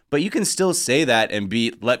costs. But you can still say that and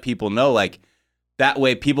let people know, like, that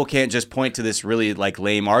way people can't just point to this really like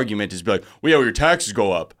lame argument, just be like, well, yeah, well, your taxes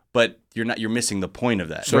go up. But you're missing the point of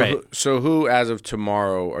that. So who, as of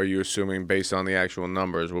tomorrow, are you assuming, based on the actual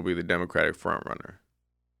numbers, will be the Democratic frontrunner?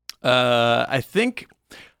 I think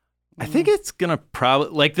it's gonna probably,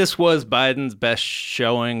 like, this was Biden's best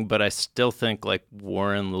showing, but I still think like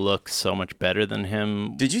Warren looks so much better than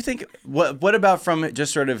him. Did you think what about from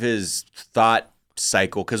just sort of his thought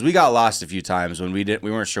cycle? Because we got lost a few times when we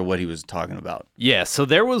weren't sure what he was talking about. Yeah, so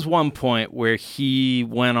there was one point where he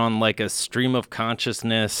went on like a stream of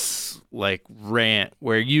consciousness like rant,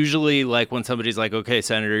 where usually like when somebody's like, okay,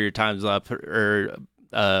 Senator, your time's up, or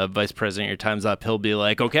Vice President, your time's up, he'll be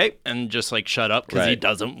like, okay, and just like shut up because he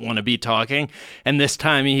doesn't want to be talking. And this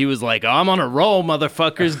time he was like, I'm on a roll,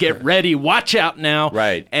 motherfuckers, get ready, watch out now.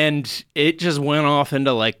 Right. And it just went off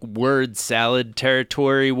into like word salad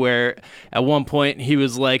territory, where at one point he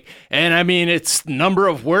was like, and I mean, it's number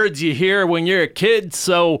of words you hear when you're a kid,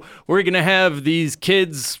 so we're going to have these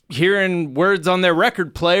kids hearing words on their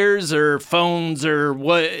record players or phones or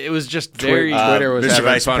what. It was just very... Twitter was Mr. having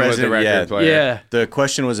Vice fun with the record player. Yeah. The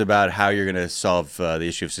question was about how you're going to solve the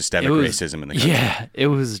issue of systemic racism in the country. Yeah, it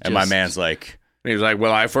was just... And my man's like... He was like,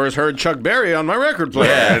 well, I first heard Chuck Berry on my record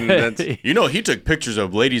player. And that's, you know, he took pictures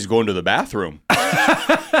of ladies going to the bathroom.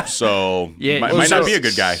 So, might not be a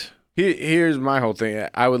good guy. Here's my whole thing.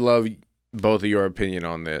 I would love both of your opinion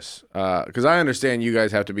on this. Because I understand you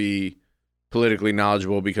guys have to be politically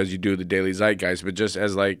knowledgeable because you do the Daily Zeitgeist. But just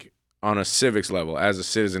as like on a civics level, as a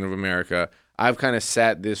citizen of America, I've kind of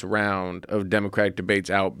sat this round of Democratic debates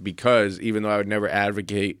out because even though I would never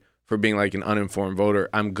advocate for being like an uninformed voter,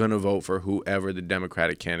 I'm going to vote for whoever the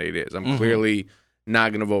Democratic candidate is. I'm clearly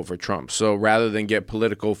not going to vote for Trump. So rather than get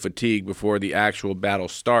political fatigue before the actual battle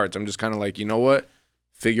starts, I'm just kind of like, you know what?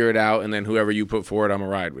 Figure it out, and then whoever you put forward, I'm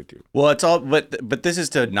going to ride with you. Well, it's all, but this is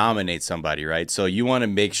to nominate somebody, right? So you want to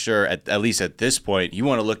make sure, at least at this point, you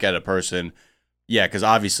want to look at a person, because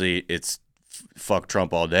obviously it's fuck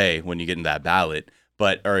Trump all day when you get in that ballot,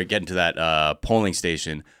 or get into that polling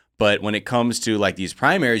station. But when it comes to like these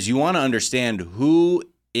primaries, you want to understand who,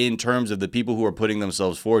 in terms of the people who are putting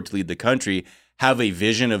themselves forward to lead the country, have a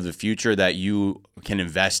vision of the future that you can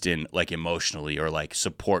invest in, like emotionally or like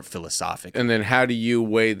support philosophically. And then how do you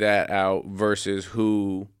weigh that out versus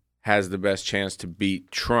who has the best chance to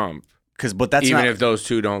beat Trump? But that's even if those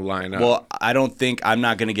two don't line up. Well, I don't think I'm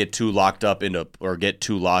not going to get too locked up into or get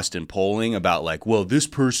too lost in polling about like, well, this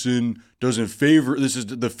person doesn't favor, this is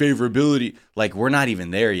the favorability. Like, we're not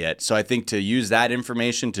even there yet. So I think to use that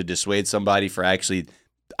information to dissuade somebody for actually,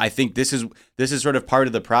 I think this is sort of part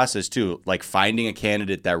of the process too, like finding a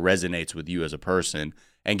candidate that resonates with you as a person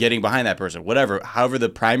and getting behind that person. However the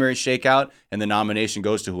primaries shake out and the nomination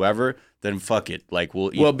goes to whoever, then fuck it. Like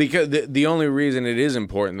Well, because the only reason it is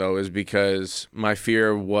important though is because my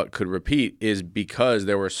fear of what could repeat is because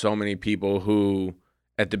there were so many people who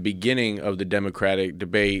at the beginning of the Democratic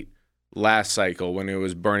debate last cycle when it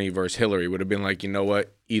was Bernie versus Hillary would have been like, you know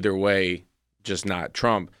what, either way, just not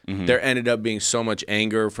Trump. There ended up being so much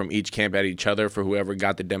anger from each camp at each other for whoever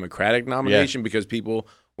got the Democratic nomination because people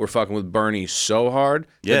were fucking with Bernie so hard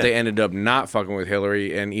that they ended up not fucking with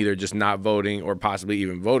Hillary and either just not voting or possibly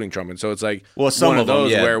even voting Trump. And so it's like one of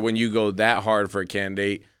those where when you go that hard for a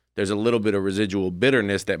candidate, there's a little bit of residual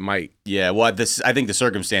bitterness that might... Yeah, well, I think the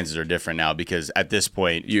circumstances are different now because at this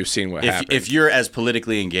point... You've seen what happened. If you're as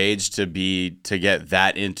politically engaged to get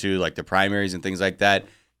that into like the primaries and things like that,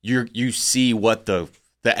 you see what the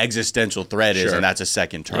existential threat is, and that's a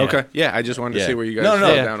second term. Okay. Yeah, I just wanted to see where you guys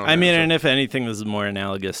fell down on that. I mean, and if anything, this is more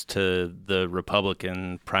analogous to the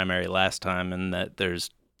Republican primary last time, in that there's,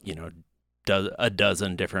 a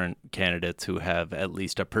dozen different candidates who have at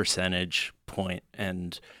least a percentage point,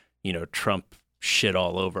 and, Trump shit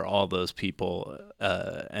all over all those people,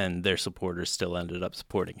 and their supporters still ended up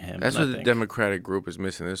supporting him. That's what the Democratic group is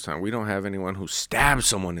missing this time. We don't have anyone who stabs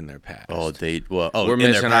someone in their past. We're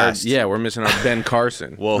missing we're missing our Ben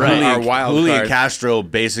Carson. Julian Castro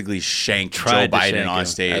basically shanked Joe Biden on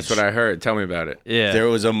stage. That's what I heard. Tell me about it. Yeah, there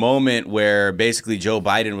was a moment where basically Joe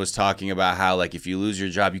Biden was talking about how like if you lose your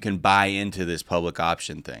job, you can buy into this public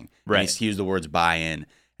option thing. Right. He used the words buy in.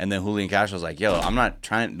 And then Julian Castro was like, yo, I'm not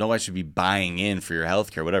trying, nobody should be buying in for your health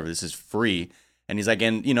care, whatever. This is free. And he's like,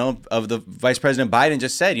 and, of the Vice President Biden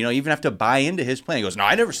just said, you even have to buy into his plan. He goes, no,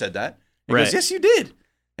 I never said that. He goes, yes, you did.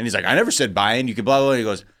 And he's like, I never said buy in. You could blah, blah, blah. He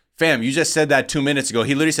goes, fam, you just said that 2 minutes ago.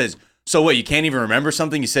 He literally says, so what, you can't even remember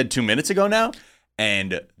something you said 2 minutes ago now?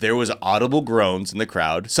 And there was audible groans in the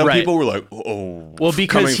crowd. Some people were like, oh. Well,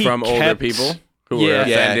 because coming from older people who were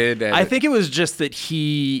offended. And I think it was just that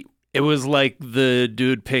it was like the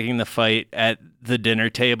dude picking the fight at the dinner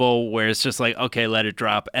table where it's just like, okay, let it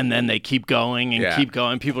drop. And then they keep going and keep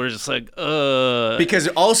going. People are just like, Because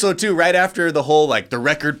also, too, right after the whole, like, the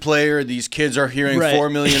record player, these kids are hearing 4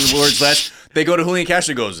 million words less, they go to Julian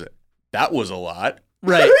Castro and goes, that was a lot.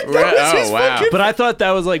 Right. Wow. But I thought that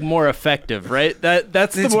was like more effective, right?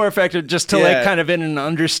 That's the more effective, just to like kind of in an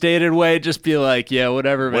understated way, just be like, yeah,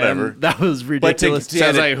 whatever, man. That was ridiculous.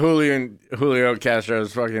 Sounds like Julio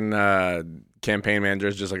Castro's fucking campaign manager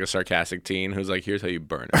is just like a sarcastic teen who's like, here's how you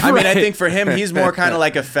burn it. I mean, I think for him, he's more kind of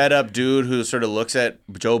like a fed up dude who sort of looks at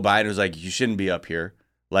Joe Biden who's like, you shouldn't be up here.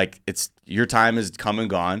 Like, it's your time is come and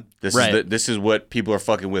gone. This is what people are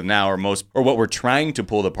fucking with now, or what we're trying to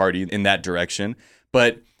pull the party in that direction.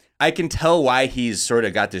 But I can tell why he's sort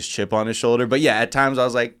of got this chip on his shoulder. But yeah, at times I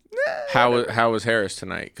was like, how was Harris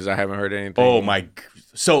tonight? Because I haven't heard anything. Oh my!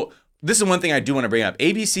 So this is one thing I do want to bring up.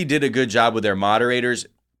 ABC did a good job with their moderators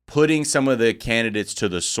putting some of the candidates to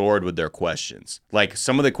the sword with their questions. Like,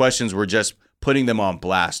 some of the questions were just putting them on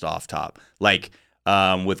blast off top. Like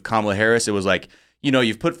with Kamala Harris, it was like,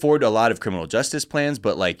 you've put forward a lot of criminal justice plans,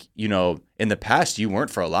 but like, in the past, you weren't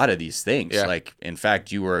for a lot of these things. Yeah. Like, in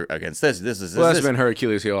fact, you were against this. That's been her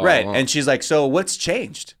Achilles heel all right. along. And she's like, so what's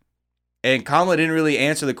changed? And Kamala didn't really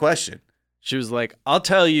answer the question. She was like, I'll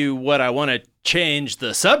tell you what I want to change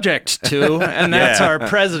the subject to, and that's our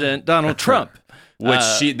president, Donald Trump.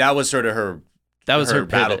 Which that was sort of her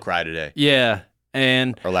battle cry today. Yeah.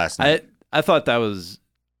 And or last night. I thought that was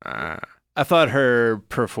I thought her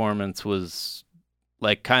performance was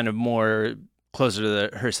like kind of more closer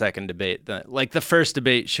to her second debate. Like the first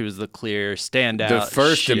debate, she was the clear standout. The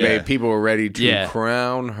first debate, people were ready to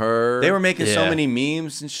crown her. They were making so many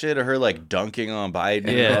memes and shit of her like dunking on Biden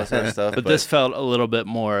and all that kind of stuff. But this felt a little bit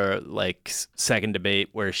more like second debate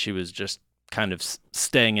where she was just kind of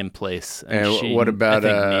staying in place. And she, what about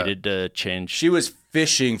I think needed to change. She was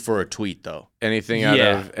fishing for a tweet though. Anything out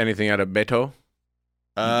of Beto?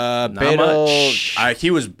 Beto,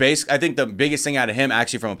 he was I think the biggest thing out of him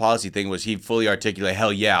actually from a policy thing was he fully articulated,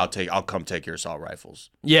 hell yeah, I'll come take your assault rifles.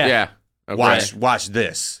 Yeah. Okay. Watch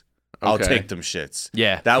this. I'll take them shits.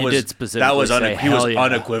 Yeah. That was he was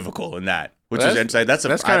unequivocal in that. Which is inside. That's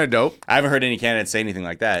kind of dope. I haven't heard any candidates say anything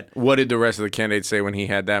like that. What did the rest of the candidates say when he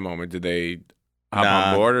had that moment? Did they hop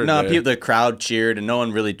on board? Or the crowd cheered, and no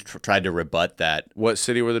one really tried to rebut that. What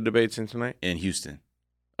city were the debates in tonight? In Houston.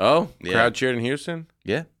 Oh, crowd cheered in Houston?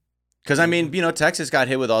 Yeah. Because I mean, Texas got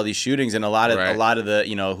hit with all these shootings, and a lot of the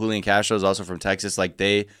Julian Castro is also from Texas. Like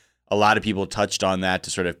a lot of people touched on that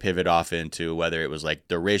to sort of pivot off into whether it was like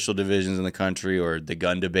the racial divisions in the country or the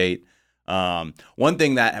gun debate. One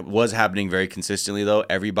thing that was happening very consistently, though,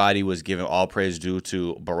 everybody was giving all praise due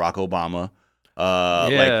to Barack Obama.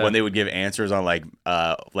 Like when they would give answers on like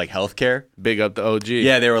healthcare. Big up the OG.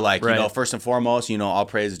 Yeah, they were like, first and foremost, all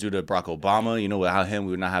praise is due to Barack Obama. Without him,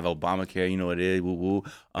 we would not have Obamacare. You know what it is. Woo woo.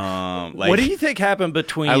 What do you think happened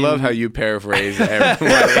between? I love how you paraphrase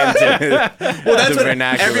everyone. Well, that's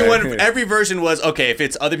what every version was. Okay, if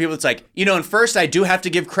it's other people, it's like, and first I do have to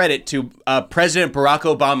give credit to President Barack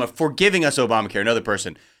Obama for giving us Obamacare. Another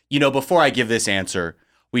person, before I give this answer,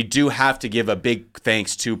 we do have to give a big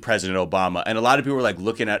thanks to President Obama. And a lot of people were like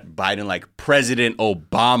looking at Biden like President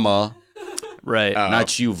Obama. Right.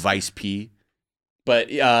 Not you, Vice P. But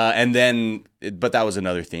that was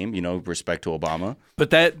another theme, respect to Obama.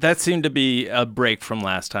 But that seemed to be a break from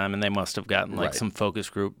last time, and they must have gotten like some focus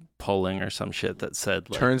group polling or some shit that said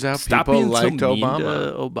like, turns out stop people being liked so mean Obama.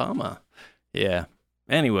 to Obama. Yeah.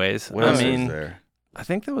 Anyways, what else is there? I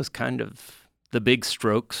think that was kind of the big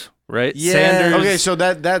strokes. Right? Yeah. Sanders, okay, so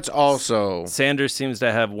that's also... Sanders seems to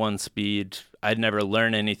have one speed. I'd never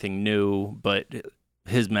learn anything new, but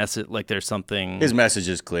his message, like there's something... His message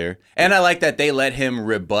is clear. And I like that they let him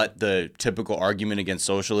rebut the typical argument against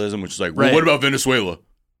socialism, which is like, well, what about Venezuela?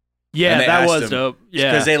 Yeah, that was dope.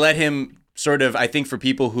 Yeah. Because they let him sort of, I think for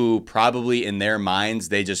people who probably in their minds,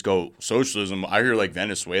 they just go, socialism, I hear like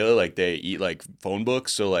Venezuela, like they eat like phone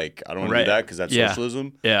books, so like I don't want to do that because that's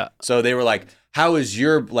socialism. Yeah. So they were like, how is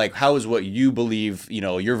what you believe,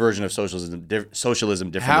 your version of socialism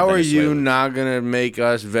different How than are Venezuela? you not going to make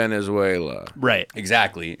us Venezuela? Right.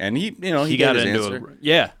 Exactly. And he got gave his into answer. it.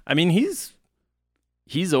 Yeah. I mean, he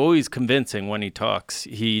he's always convincing when he talks.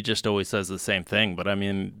 He just always says the same thing. But I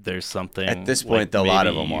mean, there's something At this point, like a lot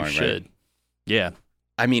of maybe them you are, should. right? Yeah.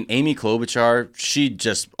 I mean, Amy Klobuchar, she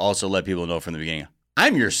just also let people know from the beginning,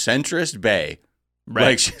 I'm your centrist bae. Right.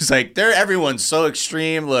 Like, she's like, everyone's so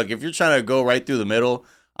extreme. Look, if you're trying to go right through the middle,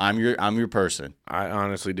 I'm your person. I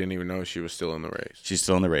honestly didn't even know she was still in the race. She's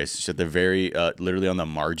still in the race. She's at the very, literally on the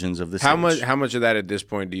margins of the How stage. much of that at this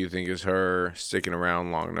point do you think is her sticking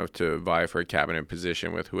around long enough to vie for a cabinet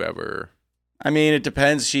position with whoever? I mean, it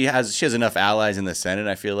depends. She has enough allies in the Senate,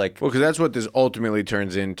 I feel like. Well, because that's what this ultimately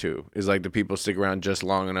turns into, is like the people stick around just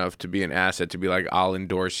long enough to be an asset, to be like, I'll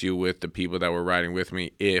endorse you with the people that were riding with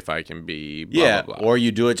me if I can be blah, blah, blah. Or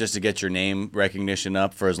you do it just to get your name recognition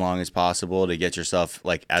up for as long as possible, to get yourself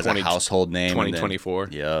like as a household name. 2024.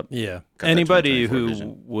 Yep. Yeah. Got that Anybody 2024 who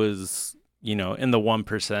vision. was, in the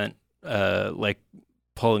 1%, like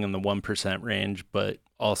polling in the 1% range, but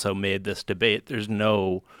also made this debate, there's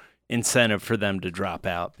no incentive for them to drop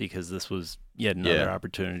out, because this was yet another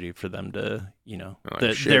opportunity for them to,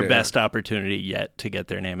 their best opportunity yet to get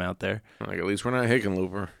their name out there. Like, at least we're not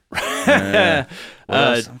Hickenlooper.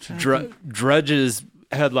 Drudge's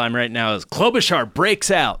headline right now is Klobuchar breaks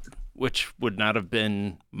out, which would not have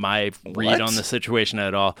been my read on the situation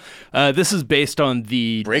at all. This is based on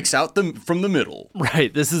the breaks out from the middle.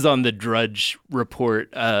 Right. This is on the Drudge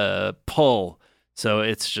Report poll. So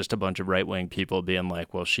it's just a bunch of right-wing people being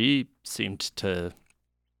like, well, she seemed to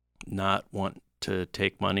not want to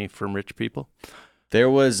take money from rich people. There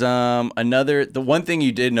was the one thing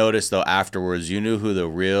you did notice, though, afterwards, you knew who the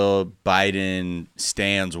real Biden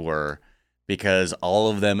stands were, because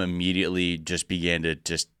all of them immediately just began to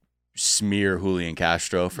just smear Julian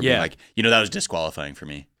Castro for being like, that was disqualifying for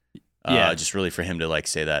me. Just really for him to like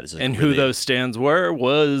say that. And who those stands were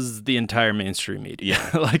was the entire mainstream media.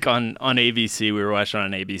 Yeah. Like on ABC, we were watching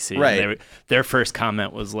on ABC. Right. And their first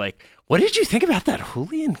comment was like, what did you think about that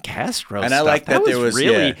Julian Castro and stuff? I like that there was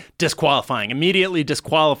really disqualifying, immediately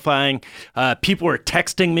disqualifying. People were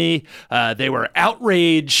texting me. They were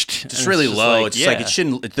outraged. Just really low. It's just like, it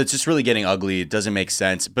shouldn't, it's just really getting ugly. It doesn't make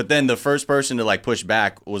sense. But then the first person to like push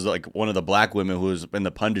back was like one of the black women who was in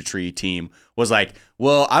the punditry team, was like,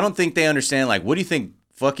 well, I don't think they understand. Like, what do you think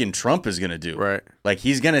fucking Trump is going to do? Right. Like,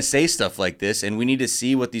 he's going to say stuff like this, and we need to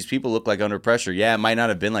see what these people look like under pressure. Yeah, it might not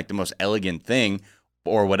have been like the most elegant thing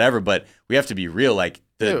or whatever, but we have to be real. Like,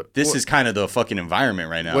 this is kind of the fucking environment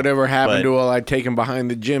right now. Whatever happened to I take him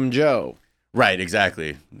behind the Jim Joe. Right,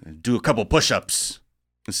 exactly. Do a couple push-ups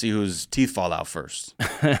and see whose teeth fall out first.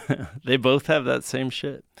 They both have that same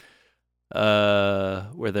shit.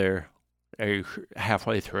 Where they're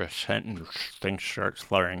halfway through a sentence, things start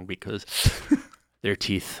slurring because their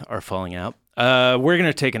teeth are falling out. We're going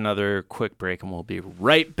to take another quick break, and we'll be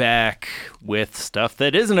right back with stuff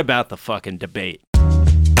that isn't about the fucking debate.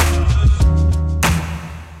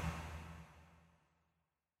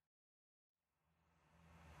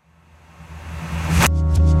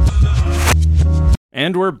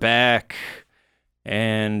 And we're back,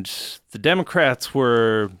 and the Democrats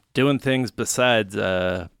were doing things besides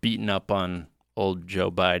beating up on old Joe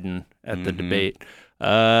Biden at the debate.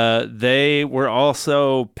 They were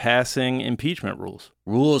also passing impeachment rules.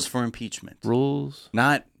 Rules for impeachment. Rules.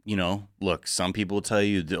 Not, look, some people will tell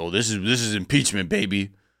you, oh, this is impeachment,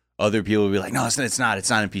 baby. Other people will be like, no, it's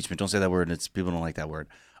not impeachment. Don't say that word. People don't like that word.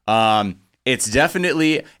 It's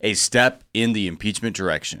definitely a step in the impeachment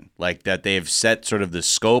direction, like that they've set sort of the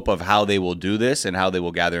scope of how they will do this and how they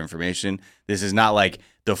will gather information. This is not like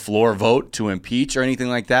the floor vote to impeach or anything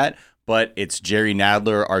like that, but it's Jerry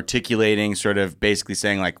Nadler articulating, sort of basically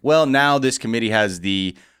saying like, well, now this committee has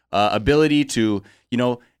the ability to,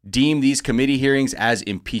 deem these committee hearings as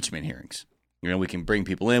impeachment hearings. We can bring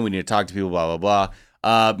people in, we need to talk to people, blah, blah,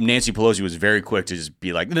 blah. Nancy Pelosi was very quick to just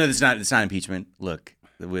be like, no, it's not impeachment. Look.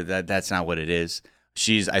 That's not what it is.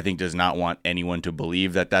 I think, does not want anyone to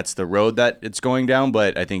believe that that's the road that it's going down.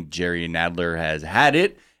 But I think Jerry Nadler has had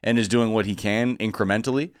it and is doing what he can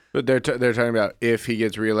incrementally. But they're talking about if he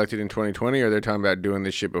gets reelected in 2020, or they're talking about doing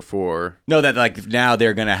this shit before. No, that like now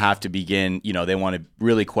they're going to have to begin. They want to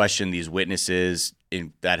really question these witnesses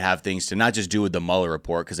that have things to not just do with the Mueller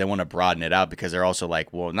report, because they want to broaden it out, because they're also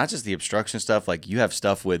like, well, not just the obstruction stuff. Like, you have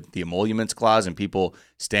stuff with the emoluments clause and people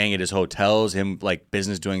staying at his hotels, him like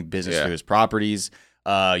doing business through his properties.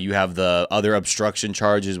 You have the other obstruction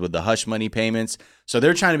charges with the hush money payments. So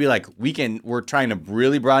they're trying to be like, we're trying to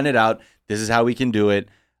really broaden it out. This is how we can do it.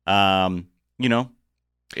 Again,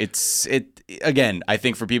 I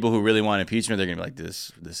think for people who really want impeachment, they're gonna be like,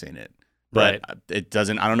 this ain't it. But it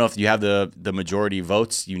doesn't. I don't know if you have the majority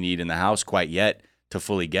votes you need in the House quite yet to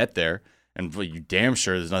fully get there, and you're damn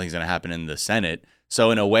sure there's nothing's gonna happen in the Senate. So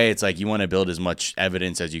in a way, it's like you want to build as much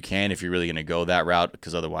evidence as you can if you're really going to go that route,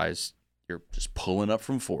 because otherwise you're just pulling up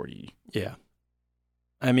from 40. Yeah.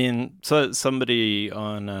 I mean, so somebody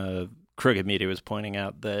on Crooked Media was pointing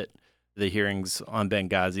out that the hearings on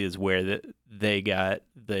Benghazi is where they got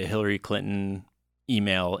the Hillary Clinton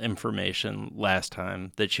email information last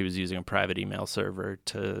time, that she was using a private email server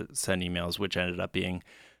to send emails, which ended up being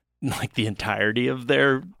like the entirety of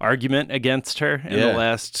their argument against her in the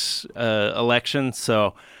last election.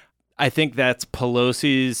 So I think that's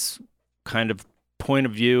Pelosi's kind of point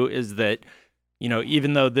of view, is that, you know,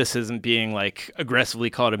 even though this isn't being like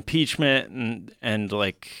aggressively called impeachment and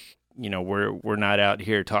like, you know, we're not out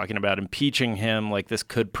here talking about impeaching him, like this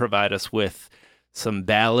could provide us with some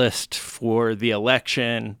ballast for the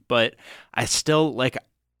election. But I still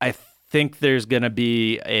I think there's going to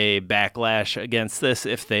be a backlash against this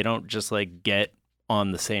if they don't just like get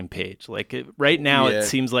on the same page. Like right now, it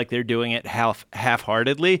seems like they're doing it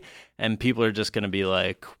half-heartedly, and people are just going to be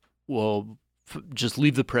like, well, just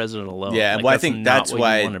leave the president alone. Yeah, like, well, I think that's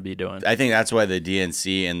why you want to be doing. I think that's why the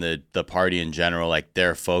DNC and the party in general, like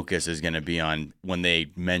their focus is going to be on, when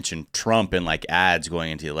they mention Trump in like ads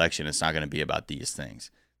going into the election, it's not going to be about these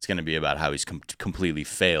things. It's going to be about how he's completely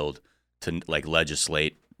failed to like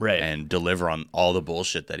legislate and deliver on all the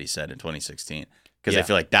bullshit that he said in 2016. Because I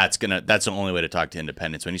feel like that's the only way to talk to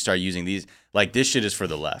independents. When you start using these, like this shit is for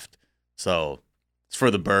the left, so it's for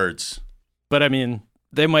the birds. But I mean,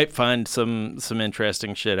 they might find some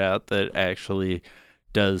interesting shit out that actually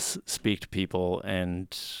does speak to people, and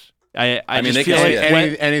I mean, just feel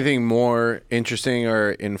like anything more interesting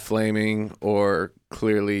or inflaming or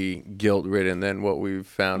clearly guilt-ridden than what we've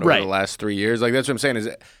found over the last 3 years. Like that's what I'm saying. Is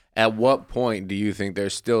at what point do you think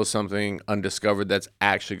there's still something undiscovered that's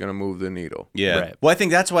actually going to move the needle? Yeah. Right. Well, I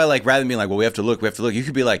think that's why, like, rather than being like, well, we have to look, you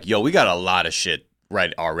could be like, yo, we got a lot of shit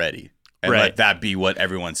right already. And let that be what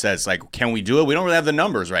everyone says. Like, can we do it? We don't really have the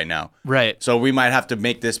numbers right now. Right. So we might have to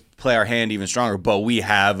make this play our hand even stronger, but we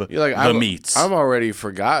have the meats. I've already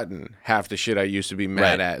forgotten half the shit I used to be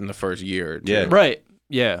mad at in the first year or two. Yeah. Right.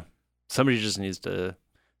 Yeah. Somebody just needs to,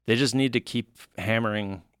 they just need to keep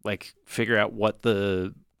hammering, like figure out what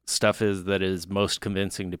the stuff is that is most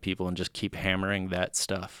convincing to people and just keep hammering that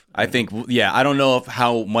stuff. I think, I don't know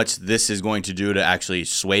how much this is going to do to actually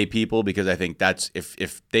sway people, because I think that's,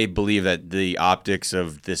 if they believe that the optics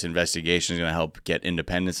of this investigation is going to help get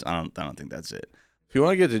independence, I don't think that's it. If you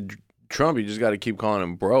want to get to Trump, you just got to keep calling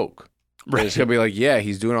him broke. Right. It's going to be like, yeah,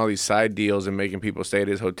 he's doing all these side deals and making people stay at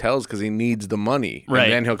his hotels because he needs the money. Right.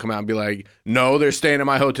 And then he'll come out and be like, no, they're staying at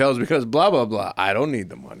my hotels because blah, blah, blah. I don't need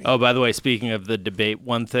the money. Oh, by the way, speaking of the debate,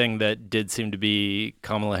 one thing that did seem to be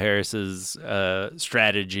Kamala Harris's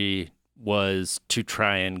strategy was to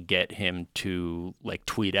try and get him to like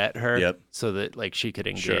tweet at her so that like she could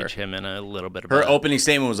engage him in a little bit of her opening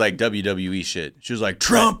statement was like WWE shit. She was like,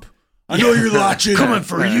 Trump, I know you're watching. Coming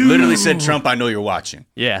for you. Literally said, Trump, I know you're watching.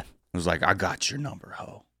 Yeah. I was like, I got your number,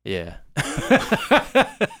 ho. Yeah.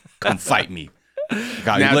 Come fight me.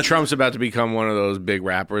 God, now Trump's about to become one of those big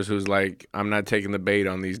rappers who's like, I'm not taking the bait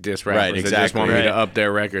on these diss rappers. Right, exactly. They just want me to up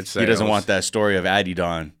their record sales. He doesn't want that story of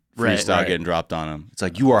Adidon freestyle getting dropped on him. It's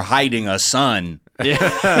like, you are hiding a son. Yeah.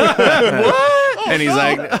 What? And he's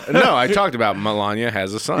like, no, I talked about Melania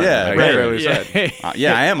has a son. Yeah, said.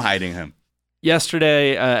 I am hiding him.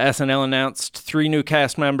 Yesterday, SNL announced 3 new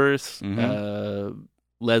cast members.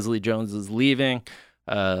 Leslie Jones is leaving.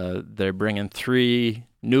 They're bringing 3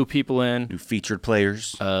 new people in. New featured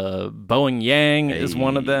players. Boeing Yang is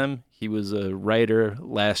one of them. He was a writer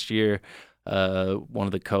last year, one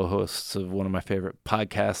of the co-hosts of one of my favorite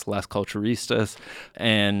podcasts, Las Culturistas.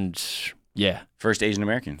 And first Asian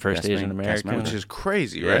American. Which is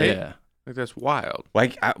crazy, right? Yeah. Like that's wild.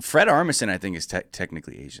 Like Fred Armisen, I think, is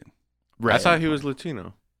technically Asian. Right. I thought he was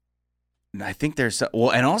Latino. I think there's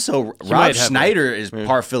and also Rob Schneider is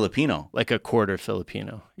part Filipino, like a quarter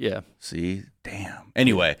Filipino. Yeah. See, damn.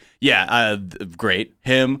 Anyway, great.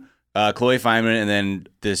 Him, Chloe Fineman, and then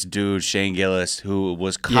this dude Shane Gillis, who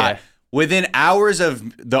was caught within hours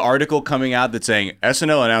of the article coming out that's saying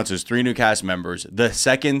SNL announces 3 new cast members. The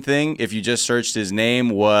second thing, if you just searched his name,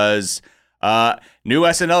 was new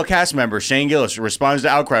SNL cast member Shane Gillis responds to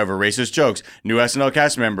outcry over racist jokes. New SNL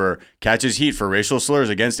cast member catches heat for racial slurs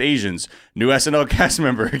against Asians. New SNL cast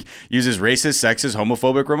member uses racist, sexist,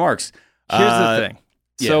 homophobic remarks. Here's the thing.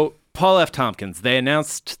 So Paul F. Tompkins, they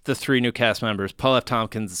announced the 3 new cast members. Paul F.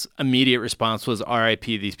 Tompkins' immediate response was RIP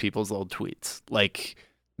these people's old tweets. Like,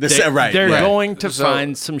 they're going to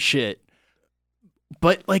find some shit.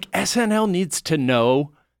 But like SNL needs to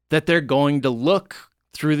know that they're going to look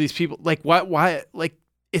through these people. Like, why like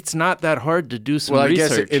it's not that hard to do some Well, I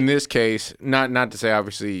research. guess in this case, not to say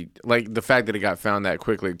obviously, like the fact that it got found that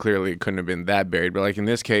quickly, clearly it couldn't have been that buried. But like in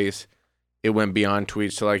this case, it went beyond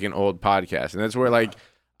tweets to like an old podcast, and that's where like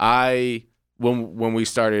when we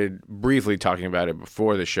started briefly talking about it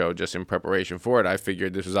before the show, just in preparation for it, I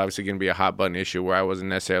figured this was obviously going to be a hot button issue where I wasn't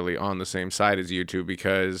necessarily on the same side as you two,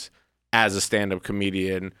 because as a stand-up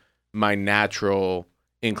comedian, my natural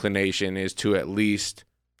inclination is to at least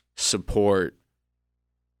support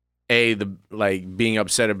being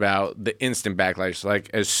upset about the instant backlash. Like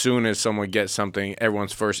as soon as someone gets something,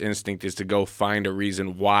 everyone's first instinct is to go find a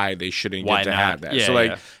reason why they shouldn't get to have that. Yeah, so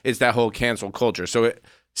like yeah. it's that whole cancel culture. So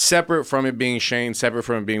separate from it being Shane, separate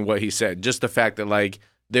from it being what he said, just the fact that like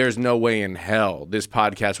there's no way in hell this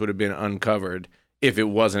podcast would have been uncovered if it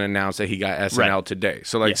wasn't announced that he got SNL today.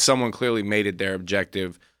 So like someone clearly made it their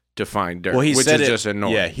objective to find dirt, which is just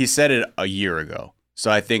annoying. Yeah, he said it a year ago. So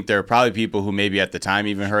I think there are probably people who maybe at the time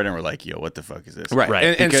even heard it and were like, yo, what the fuck is this?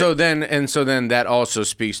 Right. And so then that also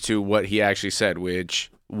speaks to what he actually said, which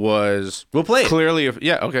was We'll play it. Clearly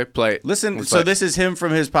play it. Listen, Let's so play it. this is him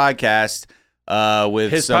from his podcast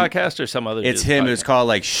with his podcast or some other It's dude's him. podcast? It's called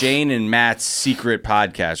like Shane and Matt's Secret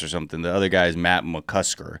Podcast or something. The other guy is Matt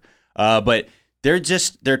McCusker. But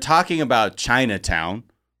they're talking about Chinatown.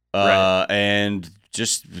 And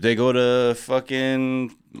they go to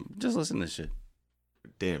fucking just listen to this shit.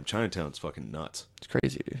 Damn, Chinatown's fucking nuts. It's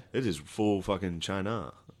crazy, dude. It is full fucking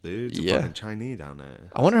China. Dude, it's a fucking Chinese down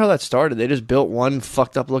there. I wonder how that started. They just built one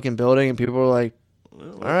fucked up looking building, and people were like,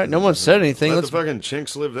 "All right, no one said anything. Let Let's." the fucking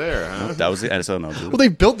chinks live there, huh? That was the SNL. Well, they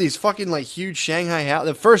built these fucking like huge Shanghai house.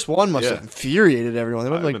 The first one must have infuriated everyone.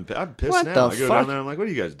 They were like, I'm pissed what now. the I go fuck? down there. I'm like, what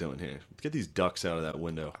are you guys doing here? Get these ducks out of that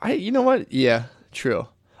window. You know what? Yeah, true.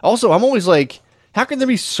 Also, I'm always like, how can there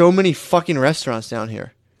be so many fucking restaurants down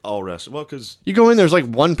here? All rest. Well, because You go in, there's like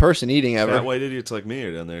one person eating ever. fat white idiots like me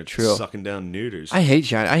are down there True. sucking down neuters. I hate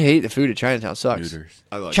China. I hate the food at Chinatown. Sucks.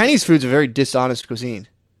 I like Chinese food's a very dishonest cuisine.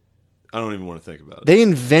 I don't even want to think about it. They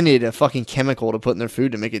invented a fucking chemical to put in their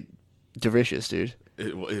food to make it delicious, dude. It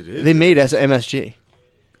is. They made MSG.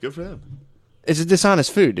 Good for them. It's a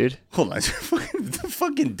dishonest food, dude. Hold on. The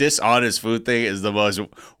fucking dishonest food thing is the most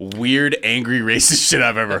weird, angry, racist shit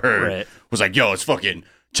I've ever heard. Right. It was like, yo, it's fucking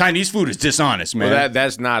Chinese food is dishonest, man. Well,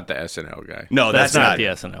 that's not the SNL guy. No, That's that's not the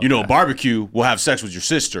SNL You know, guy. barbecue will have sex with your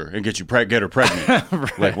sister and get her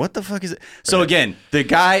pregnant. Like, what the fuck is it? So again, the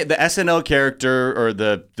SNL character or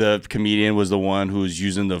the comedian was the one who was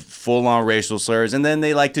using the full on racial slurs, and then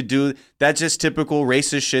they like to do that's just typical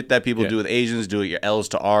racist shit that people do with Asians, do it your L's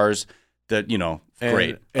to R's. That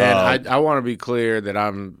great. And I want to be clear that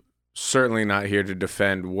I'm certainly not here to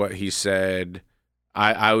defend what he said.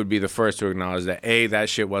 I would be the first to acknowledge that A, that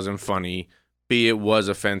shit wasn't funny, B, it was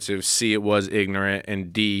offensive, C, it was ignorant,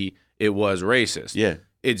 and D, it was racist. Yeah.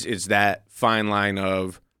 It's that fine line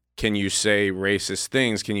of, can you say racist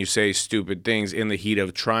things? Can you say stupid things in the heat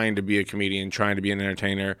of trying to be a comedian, trying to be an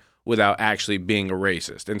entertainer without actually being a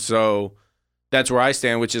racist? And so that's where I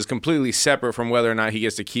stand, which is completely separate from whether or not he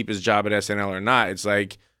gets to keep his job at SNL or not. It's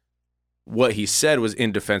like what he said was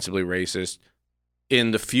indefensibly racist.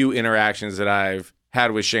 In the few interactions that I've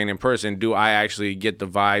had with Shane in person, do I actually get the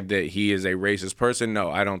vibe that he is a racist person? No,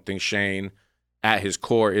 I don't think Shane at his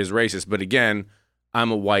core is racist. But again, I'm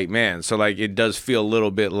a white man, so like it does feel a little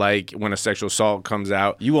bit like when a sexual assault comes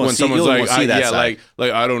out. You won't when see- someone's you like, won't see that side.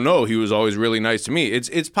 like I don't know, he was always really nice to me.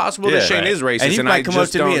 It's possible that Shane is racist, and he might I come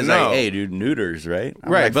just up to me don't and know. like, "Hey, dude, neuters, right?" I'm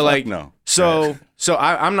Right, but "Fuck like no." So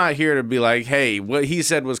I'm not here to be like, hey, what he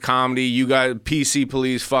said was comedy. You guys, PC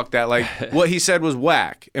police, fuck that. Like what he said was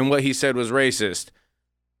whack, and what he said was racist.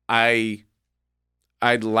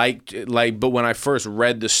 I'd like, but when I first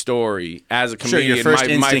read the story as a comedian, your first my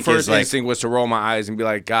instinct first is like- instinct was to roll my eyes and be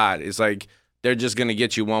like, God, it's like they're just gonna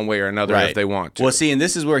get you one way or another if they want to. Well, see, and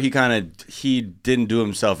this is where he didn't do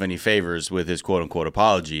himself any favors with his quote unquote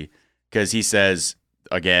apology, because he says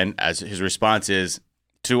again, as his response is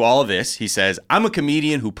to all of this, he says, "I'm a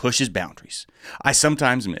comedian who pushes boundaries. I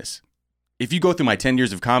sometimes miss. If you go through my 10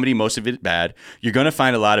 years of comedy, most of it bad, you're going to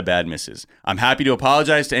find a lot of bad misses. I'm happy to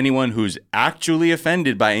apologize to anyone who's actually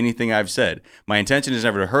offended by anything I've said. My intention is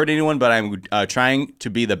never to hurt anyone, but I'm trying to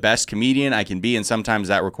be the best comedian I can be, and sometimes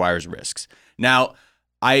that requires risks." Now,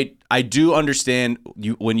 I do understand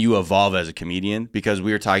when you evolve as a comedian, because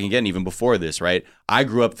we were talking again even before this, right? I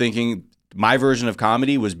grew up thinking my version of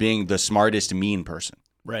comedy was being the smartest mean person.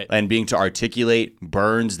 Right. And being to articulate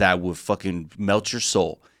burns that would fucking melt your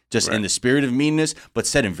soul. Just in the spirit of meanness, but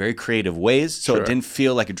said in very creative ways, so it didn't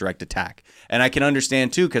feel like a direct attack. And I can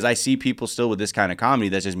understand, too, because I see people still with this kind of comedy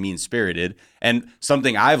that's just mean-spirited. And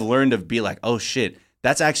something I've learned to be like, oh, shit,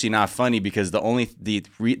 that's actually not funny because the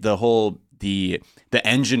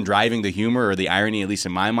engine driving the humor or the irony, at least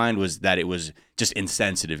in my mind, was that it was just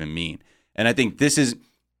insensitive and mean. And I think this is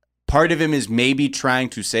part of him is maybe trying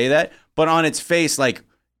to say that, but on its face, like,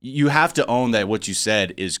 you have to own that what you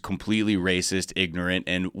said is completely racist, ignorant,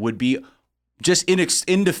 and would be just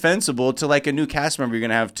indefensible to like a new cast member you're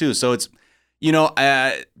gonna have too. So it's, you know,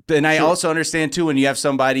 and I also understand too when you have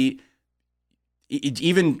somebody.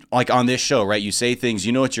 Even like on this show, right? You say things,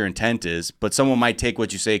 you know what your intent is, but someone might take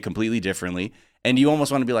what you say completely differently. And you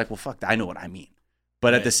almost want to be like, well, fuck, I know what I mean.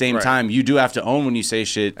 But at the same time, you do have to own when you say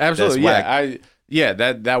shit. Absolutely. That's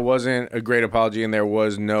whack. That wasn't a great apology, and there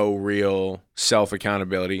was no real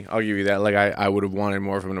self-accountability. I'll give you that. Like, I would have wanted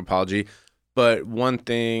more of an apology. But one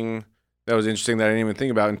thing that was interesting that I didn't even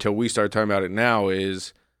think about until we started talking about it now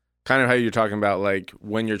is kind of how you're talking about, like,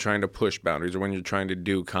 when you're trying to push boundaries or when you're trying to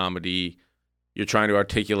do comedy, you're trying to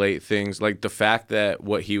articulate things. Like, the fact that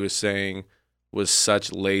what he was saying was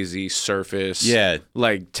such lazy, surface,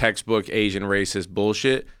 like textbook Asian racist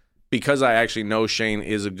bullshit. Because I actually know Shane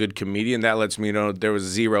is a good comedian, that lets me know there was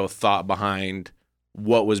zero thought behind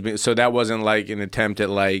what was being. So that wasn't like an attempt at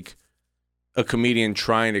like a comedian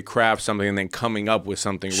trying to craft something and then coming up with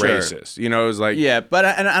something racist. You know, it was like, but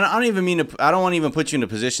I don't even mean to. I don't want to even put you in a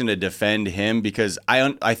position to defend him because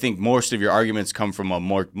I think most of your arguments come from a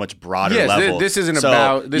much broader level. This isn't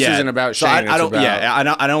about Shane. I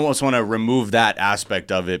don't almost want to remove that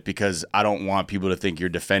aspect of it because I don't want people to think you're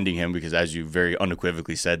defending him because, as you very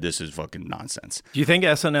unequivocally said, this is fucking nonsense. Do you think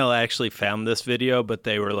SNL actually found this video, but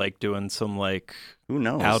they were like doing some like, who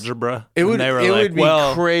knows, algebra? It would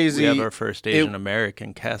be crazy. We have our first Asian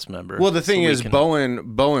American cast member. Well, the thing is, Bowen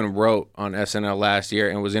wrote on SNL last year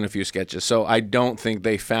and was in a few sketches. So I don't think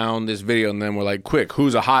they found this video and then were like, "Quick,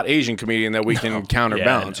 who's a hot Asian comedian that we can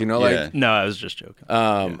counterbalance?" You know, like no, I was just joking.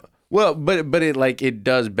 Well, but it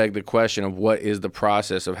does beg the question of what is the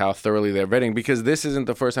process of how thoroughly they're vetting, because this isn't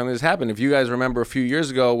the first time this happened. If you guys remember a few years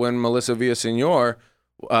ago when Melissa Villaseñor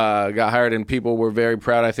got hired and people were very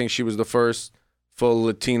proud. I think she was the first full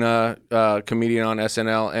Latina comedian on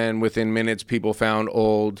SNL, and within minutes people found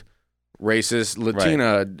old racist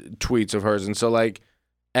Latina tweets of hers. And so like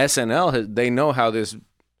SNL, they know how this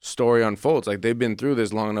story unfolds. Like they've been through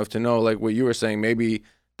this long enough to know, like what you were saying, maybe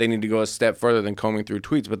they need to go a step further than combing through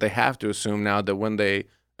tweets, but they have to assume now that when they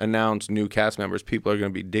announce new cast members, people are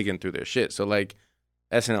going to be digging through their shit. So like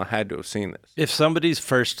SNL had to have seen this. If somebody's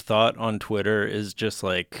first thought on Twitter is just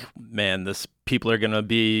like, man, people are going to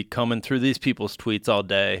be combing through these people's tweets all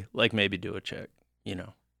day, like maybe do a check, you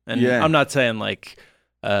know? And I'm not saying like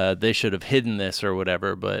they should have hidden this or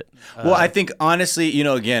whatever, but... well, I think honestly, you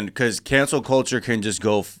know, again, because cancel culture can just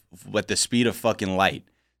go at the speed of fucking light.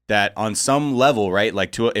 That on some level, right?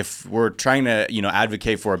 Like if we're trying to, you know,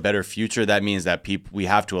 advocate for a better future, that means that we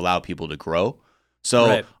have to allow people to grow.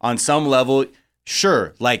 So on some level...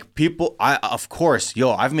 sure, like people, of course,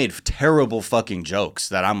 I've made terrible fucking jokes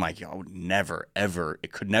that I'm like, I would never, ever,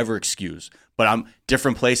 it could never excuse. But I'm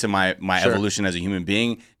different place in my evolution as a human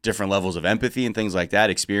being, different levels of empathy and things like that,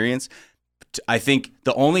 experience. I think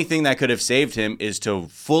the only thing that could have saved him is to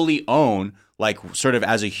fully own, like sort of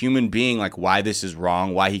as a human being, like why this is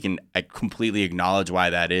wrong, why he can completely acknowledge why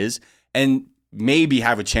that is, and maybe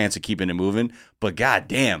have a chance of keeping it moving. But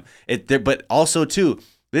goddamn, but also too,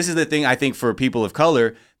 this is the thing I think for people of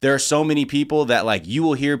color, there are so many people that like you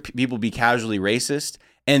will hear people be casually racist.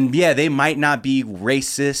 And yeah, they might not be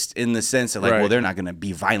racist in the sense that like, well, they're not going to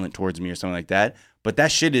be violent towards me or something like that. But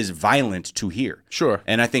that shit is violent to hear. Sure.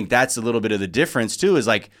 And I think that's a little bit of the difference too, is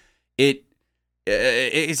like it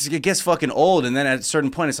gets fucking old. And then at a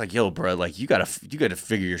certain point, it's like, yo, bro, like you gotta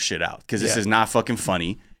figure your shit out because this is not fucking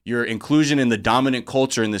funny. Your inclusion in the dominant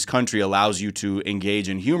culture in this country allows you to engage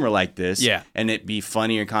in humor like this and it be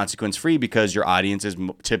funny and consequence-free because your audience is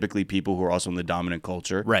typically people who are also in the dominant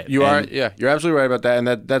culture. Right. You're absolutely right about that.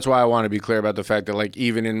 And that's why I want to be clear about the fact that, like,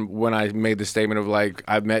 even when I made the statement of, like,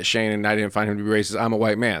 I've met Shane and I didn't find him to be racist, I'm a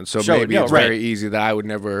white man. So maybe it's very easy that I would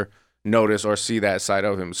never notice or see that side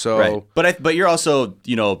of him. So, but you're also,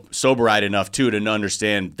 you know, sober-eyed enough too to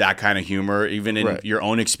understand that kind of humor, even in your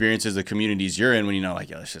own experiences, the communities you're in, when you know, like,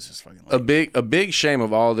 yo, this shit's just fucking lame. A big shame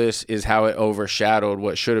of all this is how it overshadowed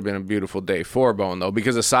what should have been a beautiful day for Bowen, though,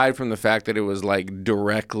 because aside from the fact that it was like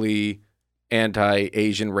directly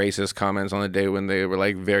anti-Asian racist comments on the day when they were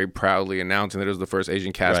like very proudly announcing that it was the first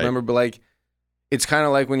Asian cast member, but like, it's kind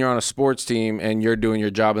of like when you're on a sports team and you're doing your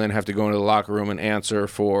job and then have to go into the locker room and answer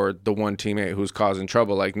for the one teammate who's causing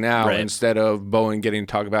trouble. Like now, instead of Bowen getting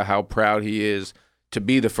to talk about how proud he is to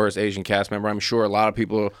be the first Asian cast member. I'm sure a lot of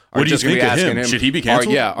people are What do you just going to think be of asking him? him. Should he be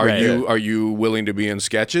canceled? Are you willing to be in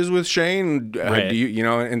sketches with Shane? Right. Do you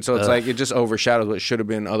know? And so it's like it just overshadows what should have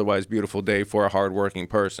been otherwise beautiful day for a hardworking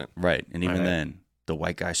person. Right. And even then, the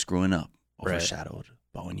white guy screwing up overshadowed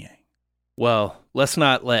Bo and Yang. Well, let's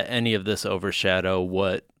not let any of this overshadow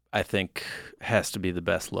what I think has to be the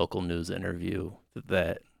best local news interview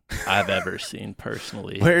that I've ever seen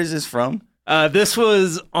personally. Where is this from? This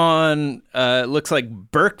was on, looks like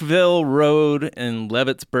Burkeville Road in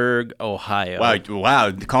Leavittsburg, Ohio.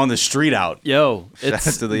 Wow, calling the street out. Yo, Shout out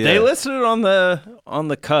to the, they listed it on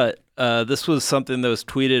the cut. This was something that was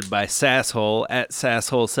tweeted by Sasshole at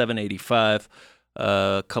Sasshole785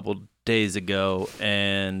 a couple days ago,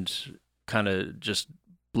 and kind of just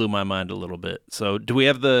blew my mind a little bit. So, do we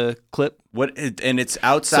have the clip? And it's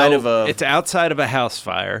outside of a. It's outside of a house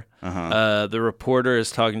fire. Uh-huh. The reporter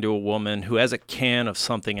is talking to a woman who has a can of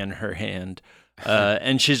something in her hand,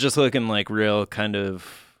 and she's just looking like real kind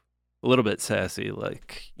of a little bit sassy,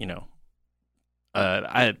 like, you know.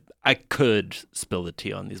 I could spill the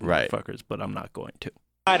tea on these motherfuckers, but I'm not going to.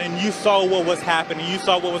 And you saw what was happening, you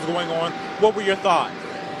saw what was going on. What were your thoughts?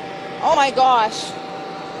 Oh my gosh.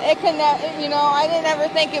 It could never, you know, I didn't ever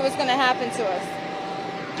think it was going to happen to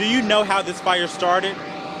us. Do you know how this fire started?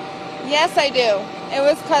 Yes, I do. It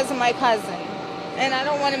was because of my cousin. And I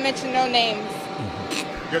don't want to mention no names.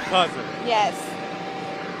 Your cousin? Yes.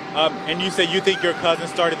 And you say you think your cousin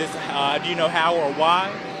started this. Do you know how or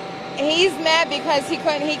why? He's mad because he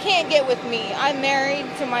can't get with me. I'm married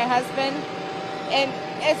to my husband, and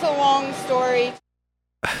it's a long story.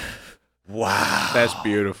 Wow. That's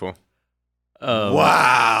beautiful.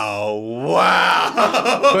 Wow.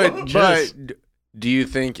 But do you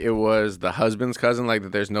think it was the husband's cousin, like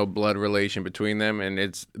that there's no blood relation between them, and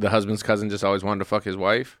it's the husband's cousin just always wanted to fuck his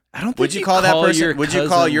wife? I don't think Would you call that person? Would you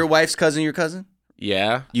call your wife's cousin your cousin?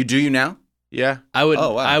 Yeah. You now? Yeah. I would.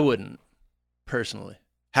 Oh, wow. I wouldn't personally.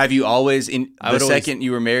 Have you always I would always- second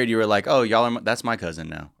you were married, you were like, oh, y'all are that's my cousin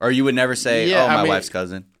now, or you would never say, Yeah, oh, my I mean- wife's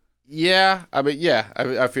cousin. Yeah.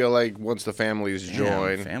 I feel like once the families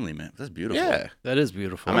join. Damn, family, man, that's beautiful. Yeah. That is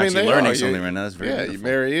beautiful. I'm I mean, actually they learning are. something right now. That's very Yeah, beautiful. you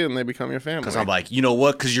marry in, they become your family. Because I'm like, you know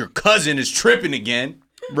what? Because your cousin is tripping again.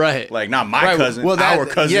 Right. Like, not my cousin, Well, our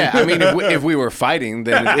cousin. Yeah, I mean, if we were fighting,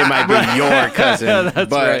 then it might be your cousin. That's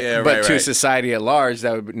but right. Yeah, but right, to right. society at large,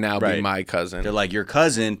 that would now be Right. my cousin. They're like, your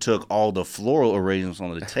cousin took all the floral arrangements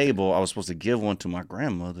on the table. I was supposed to give one to my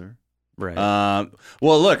grandmother. Right.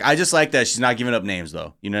 Well, look, I just like that she's not giving up names,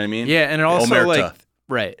 though. You know what I mean? Yeah, and also Omerta. like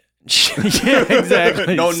right. Yeah,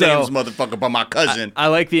 exactly. No So, names, motherfucker, but my cousin. I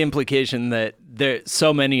like the implication that there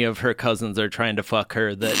so many of her cousins are trying to fuck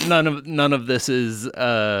her that none of this is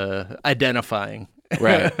identifying.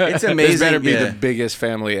 Right. It's This amazing. better be yeah. the biggest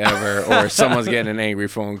family ever, or someone's getting an angry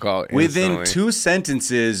phone call. Within instantly. 2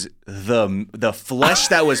 sentences, the flesh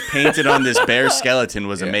that was painted on this bear skeleton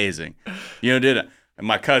was amazing. You know, did it?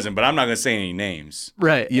 My cousin, but I'm not gonna say any names.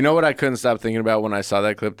 Right. You know what I couldn't stop thinking about when I saw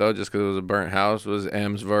that clip, though, just because it was a burnt house, was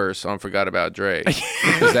M's verse on Forgot About Dre.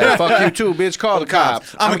 Is that, fuck you too, bitch, call the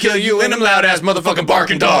cops. I'm gonna kill you and them loud ass motherfucking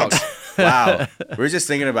barking dogs. Wow. We're just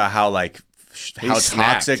thinking about how how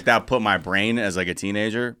snapped. toxic that put my brain as like a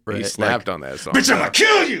teenager. He snapped on that song. Bitch, I'm gonna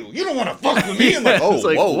kill you. You don't want to fuck with me. I'm like, oh, It's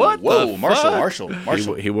like, whoa, what whoa, the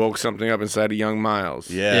Marshall. He woke something up inside of young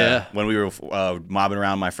Miles. Yeah. When we were mobbing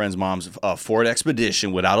around my friend's mom's Ford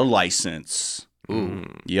Expedition without a license. Ooh.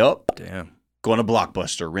 Yep. Damn. Going to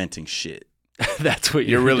Blockbuster, renting shit. That's what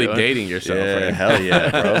You're really doing. dating yourself, Yeah, right? hell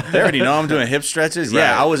yeah, bro. They already know I'm doing hip stretches.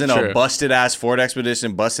 Yeah, Right, I was in a sure. busted ass Ford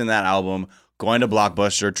Expedition, busting that album, going to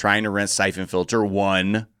Blockbuster, trying to rent Siphon Filter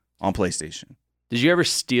 1 on PlayStation. Did you ever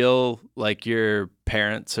steal like your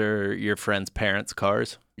parents or your friends' parents'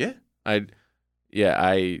 cars? Yeah. I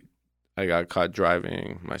got caught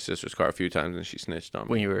driving my sister's car a few times, and she snitched on me.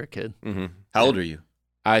 When you were a kid? Mm-hmm. How old are you?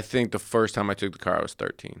 I think the first time I took the car, I was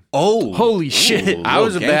 13. Oh, Holy shit. Ooh, I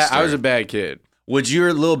was little gangster. a bad kid. Would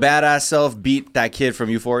your little badass self beat that kid from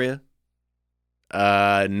Euphoria?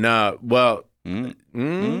 No. Well,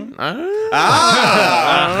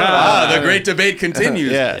 The great debate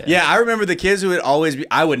continues. Yeah. I remember the kids who would always be.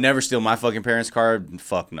 I would never steal my fucking parents' car.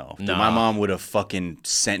 Fuck no. Dude, Nah. my mom would have fucking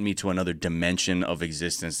sent me to another dimension of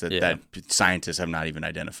existence that scientists have not even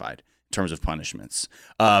identified in terms of punishments.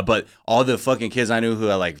 But all the fucking kids I knew who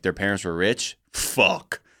like their parents were rich,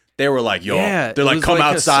 fuck. They were like, yo, Yeah, they're it like, was come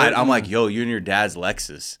like a outside. certain- I'm like, yo, you and your dad's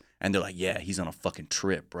Lexus. And they're like, yeah, he's on a fucking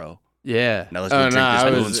trip, bro. Yeah. Now let's go drink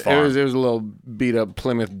this Boone's it Farm. was a little beat up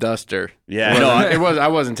Plymouth Duster. Yeah. I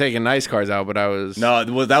wasn't taking nice cars out, but I was. No,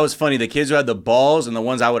 well, that was funny. The kids who had the balls and the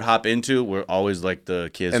ones I would hop into were always like the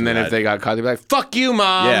kids. And then if they got caught, they'd be like, "Fuck you,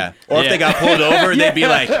 mom." Yeah. Or if they got pulled over, they'd be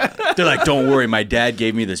like, they're like, "Don't worry, my dad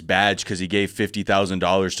gave me this badge because he gave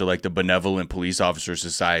 $50,000 to like the Benevolent Police Officer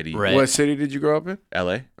Society." Right. What city did you grow up in?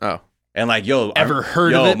 L.A. Oh. And like, yo, Ever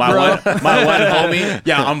heard of it, my bro? my one homie,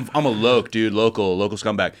 yeah, I'm a local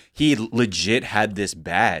scumbag. He legit had this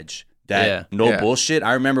badge that bullshit.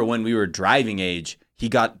 I remember when we were driving age, he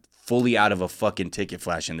got fully out of a fucking ticket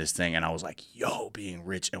flash in this thing, and I was like, yo, being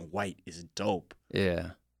rich and white is dope. Yeah.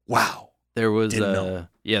 Wow. There was know.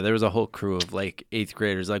 there was a whole crew of like 8th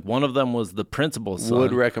graders. Like one of them was the principal's son.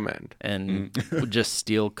 Would recommend. And would just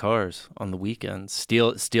steal cars on the weekends.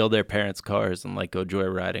 Steal their parents' cars and like go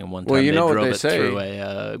joyriding. And one time Well, you know what drove they it say. through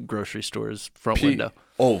a grocery store's front window.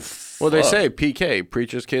 Oh, well, they say PK,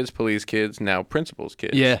 preachers' kids, police kids, now principals'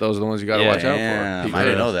 kids. Yeah. Those are the ones you got to watch out for. I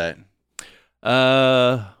didn't know that.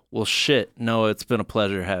 Well, shit. No, it's been a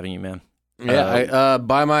pleasure having you, man. Yeah,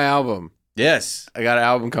 buy my album. Yes. I got an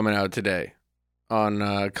album coming out today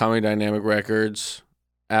on Comedy Dynamic Records,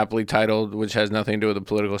 aptly titled, which has nothing to do with a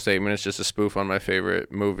political statement. It's just a spoof on my favorite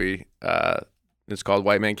movie. It's called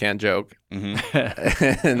White Man Can't Joke.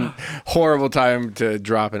 Mm-hmm. And horrible time to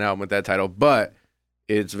drop an album with that title, but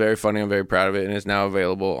it's very funny. I'm very proud of it, and it's now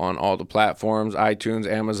available on all the platforms, iTunes,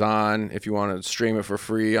 Amazon. If you want to stream it for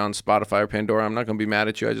free on Spotify or Pandora, I'm not going to be mad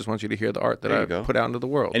at you. I just want you to hear the art that I put out into the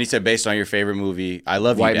world. And he said based on your favorite movie, I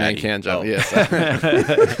Love White You, Man Daddy. Can't Jump, yes.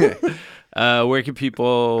 Where can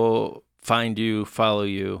people find you, follow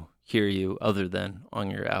you, hear you, other than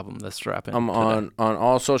on your album that's dropping? I'm on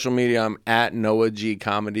all social media. I'm at Noah G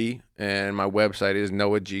Comedy, and my website is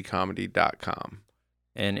noahgcomedy.com.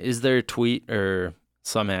 And is there a tweet or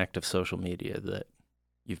some act of social media that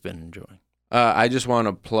you've been enjoying? I just want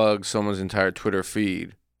to plug someone's entire Twitter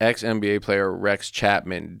feed. Ex-NBA player Rex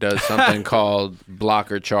Chapman does something called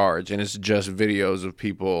Block or Charge, and it's just videos of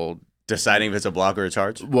people deciding if it's a block or a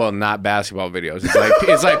charge. Well, not basketball videos.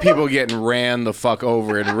 It's like people getting ran the fuck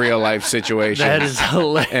over in real life situations. That is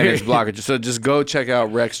hilarious. And it's block or charge. So just go check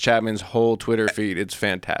out Rex Chapman's whole Twitter feed. It's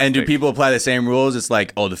fantastic. And do people apply the same rules? It's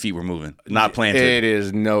like, oh, the feet were moving, not planted. It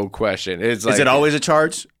is no question. It's like, is it always a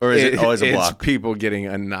charge or is it always a block? It's people getting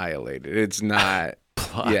annihilated. It's not.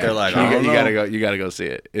 Yeah, they're like, you gotta go see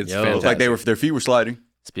it. It's fantastic. Like their feet were sliding.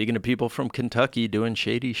 Speaking of people from Kentucky doing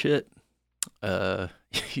shady shit,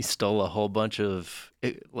 he stole a whole bunch of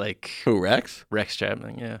who, Rex? Rex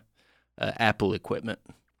Chapman, yeah, Apple equipment.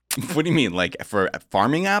 What do you mean, like for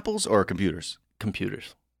farming apples or computers?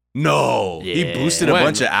 Computers. No, Yeah. he boosted a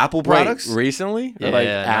bunch of Apple products recently. Yeah, like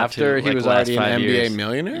not after too- he like was last already 5 an NBA years.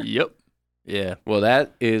 millionaire. Yep. Yeah. Well,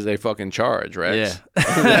 that is a fucking charge, Rex.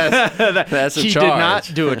 Yeah. That's a he charge. did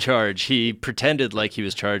not do a charge. He pretended like he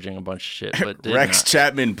was charging a bunch of shit, but did Rex not.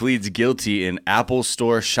 Chapman pleads guilty in Apple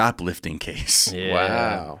Store shoplifting case. Yeah.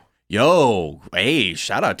 Wow. Yo, hey,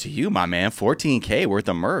 shout out to you, my man. $14K worth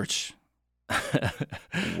of merch.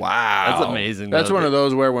 Wow. That's amazing. That's though, one of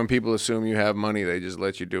those where when people assume you have money, they just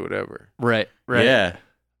let you do whatever. Right. Yeah.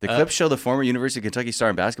 The clips show the former University of Kentucky star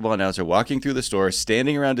and basketball announcer walking through the store,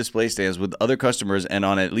 standing around display stands with other customers, and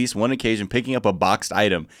on at least one occasion picking up a boxed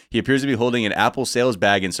item. He appears to be holding an Apple sales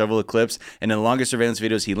bag in several clips, and in the longer surveillance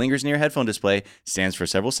videos, he lingers near a headphone display, stands for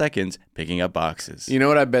several seconds, picking up boxes. You know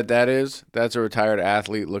what I bet that is? That's a retired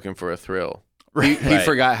athlete looking for a thrill. He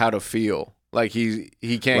forgot how to feel. Like he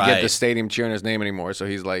can't get the stadium cheering his name anymore, so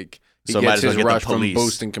he's like he So might gets as well his get the rush from police.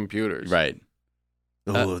 boosting computers. Right.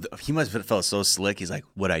 Ooh, he must have felt so slick. He's like,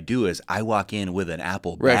 what I do is I walk in with an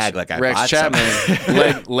Apple bag like I Rex bought Chapman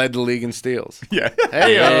something. led the league in steals. Yeah.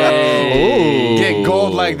 Hey, get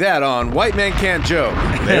gold like that on White Man Can't Joke.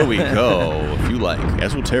 There we go. If you like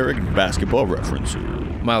esoteric basketball references.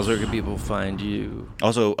 Miles, where can people find you?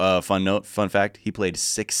 Also, fun fact, he played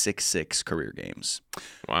 666 career games.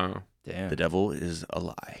 Wow. Damn. The devil is a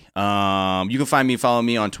lie. You can follow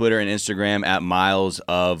me on Twitter and Instagram at Miles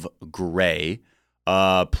of Gray.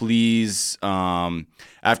 Please,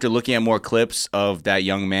 after looking at more clips of that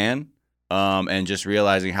young man, and just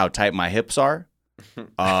realizing how tight my hips are,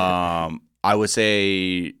 I would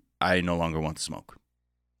say I no longer want to smoke.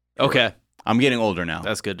 Okay. I'm getting older now.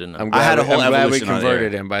 That's good to know. I'm glad, I had a whole I'm glad we evolution on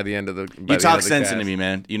converted there. him by the end of the. You talk sense into me,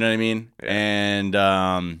 man. You know what I mean? Yeah. And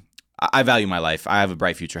I value my life. I have a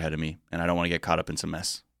bright future ahead of me, and I don't want to get caught up in some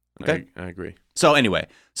mess. Okay? I agree. So anyway,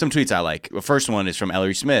 some tweets I like. The first one is from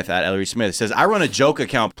Ellery Smith at Ellery Smith. It says, I run a joke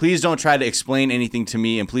account. Please don't try to explain anything to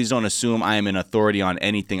me, and please don't assume I am an authority on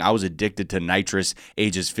anything. I was addicted to nitrous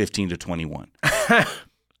ages 15 to 21.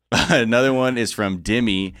 Another one is from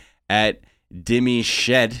Dimmy at Dimmy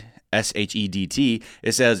Shed, SHEDT.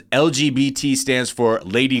 It says LGBT stands for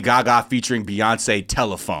Lady Gaga featuring Beyonce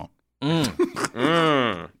telephone. Let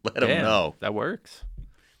them know. That works.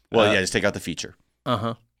 Well, just take out the feature.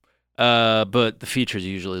 But the feature's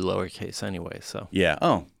usually lowercase anyway, so. Yeah.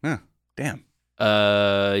 Oh, yeah. Damn.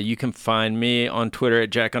 You can find me on Twitter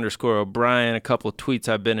at Jack_O'Brien. A couple of tweets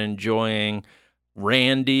I've been enjoying.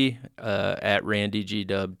 Randy at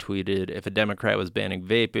RandyGW tweeted, if a Democrat was banning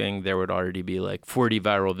vaping, there would already be like 40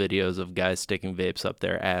 viral videos of guys sticking vapes up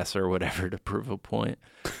their ass or whatever to prove a point.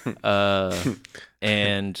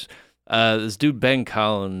 And this dude Ben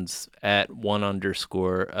Collins at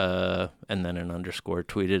 _, and then an underscore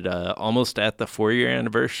tweeted, almost at the 4-year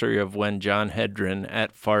anniversary of when John Hedren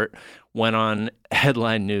at Fart went on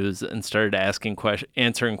Headline News and started answering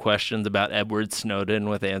questions about Edward Snowden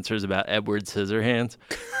with answers about Edward Scissorhands.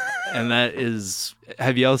 And that is,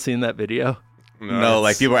 have y'all seen that video? No,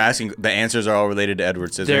 like people are asking, the answers are all related to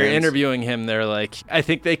Edward Scissorhands. They're interviewing him. They're like, I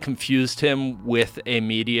think they confused him with a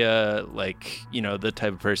media, like, you know, the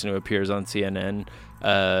type of person who appears on CNN.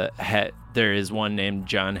 There is one named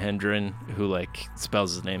John Hendren who like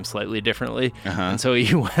spells his name slightly differently. And so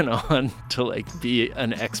he went on to like be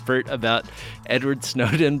an expert about Edward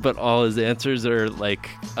Snowden, but all his answers are like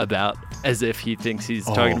about as if he thinks he's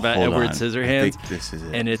talking about Edward Scissorhands. This is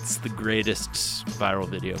it. And it's the greatest viral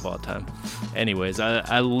video of all time. Anyways,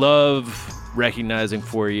 I love recognizing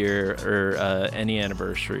 4-year or any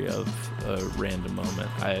anniversary of a random moment.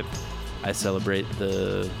 I celebrate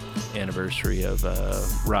the anniversary of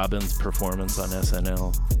Robin's performance on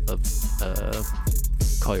SNL of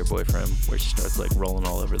Call Your Boyfriend, where she starts like rolling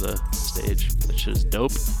all over the stage. That shit is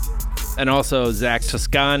dope. And also Zach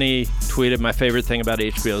Toscani tweeted, my favorite thing about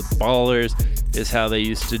HBO's Ballers is how they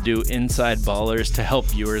used to do Inside Ballers to help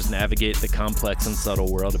viewers navigate the complex and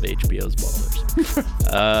subtle world of HBO's Ballers.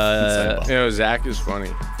 Zach is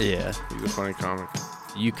funny. Yeah. He's a funny comic.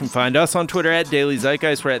 You can find us on Twitter at Daily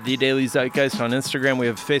Zeitgeist. We're at The Daily Zeitgeist on Instagram. We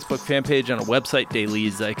have a Facebook fan page and a website,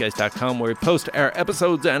 dailyzeitgeist.com, where we post our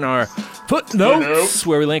episodes and our footnotes,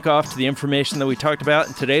 where we link off to the information that we talked about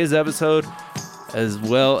in today's episode, as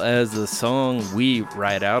well as the song we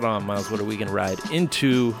ride out on. Miles, what are we going to ride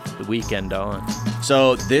into the weekend on?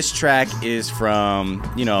 So this track is from,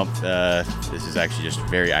 this is actually just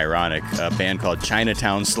very ironic, a band called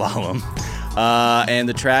Chinatown Slalom. And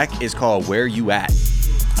the track is called Where You At?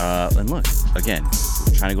 And look, again,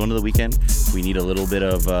 we're trying to go into the weekend. We need a little bit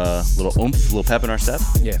of little oomph, a little pep in our step.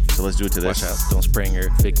 Yeah. So let's do it to this. Watch out. Don't sprain your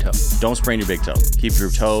big toe. Don't sprain your big toe. Keep your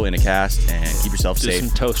toe in a cast and keep yourself Do safe. some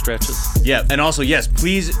toe stretches. Yeah. And also, yes,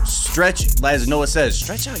 please stretch, as Noah says,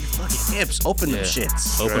 stretch out your fucking hips. Open them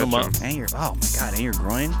shits. Open them up. Oh my God, and your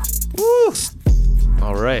groin. Woo!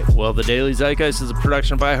 All right. Well, The Daily Zeitgeist is a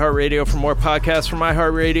production of iHeartRadio. For more podcasts from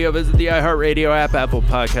iHeartRadio, visit the iHeartRadio app, Apple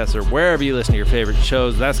Podcasts, or wherever you listen to your favorite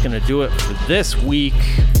shows. That's going to do it for this week.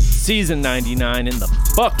 Season 99 in the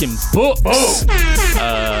fucking books.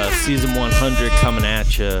 Season 100 coming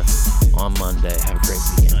at you on Monday. Have a great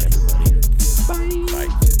weekend, everybody. Bye.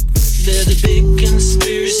 There's a big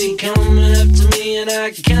conspiracy coming up to me, and I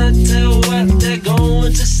can't tell what they're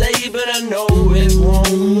going to say, but I know it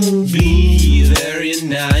won't be very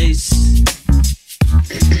nice.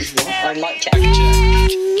 Or mic check. Mic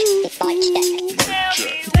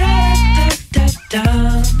check. Da, da, da,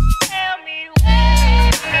 da. Tell me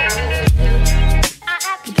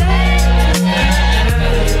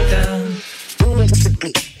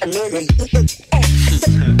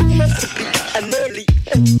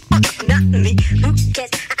not me. Who cares?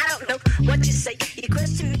 I don't know what you say. You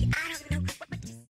question me. I don't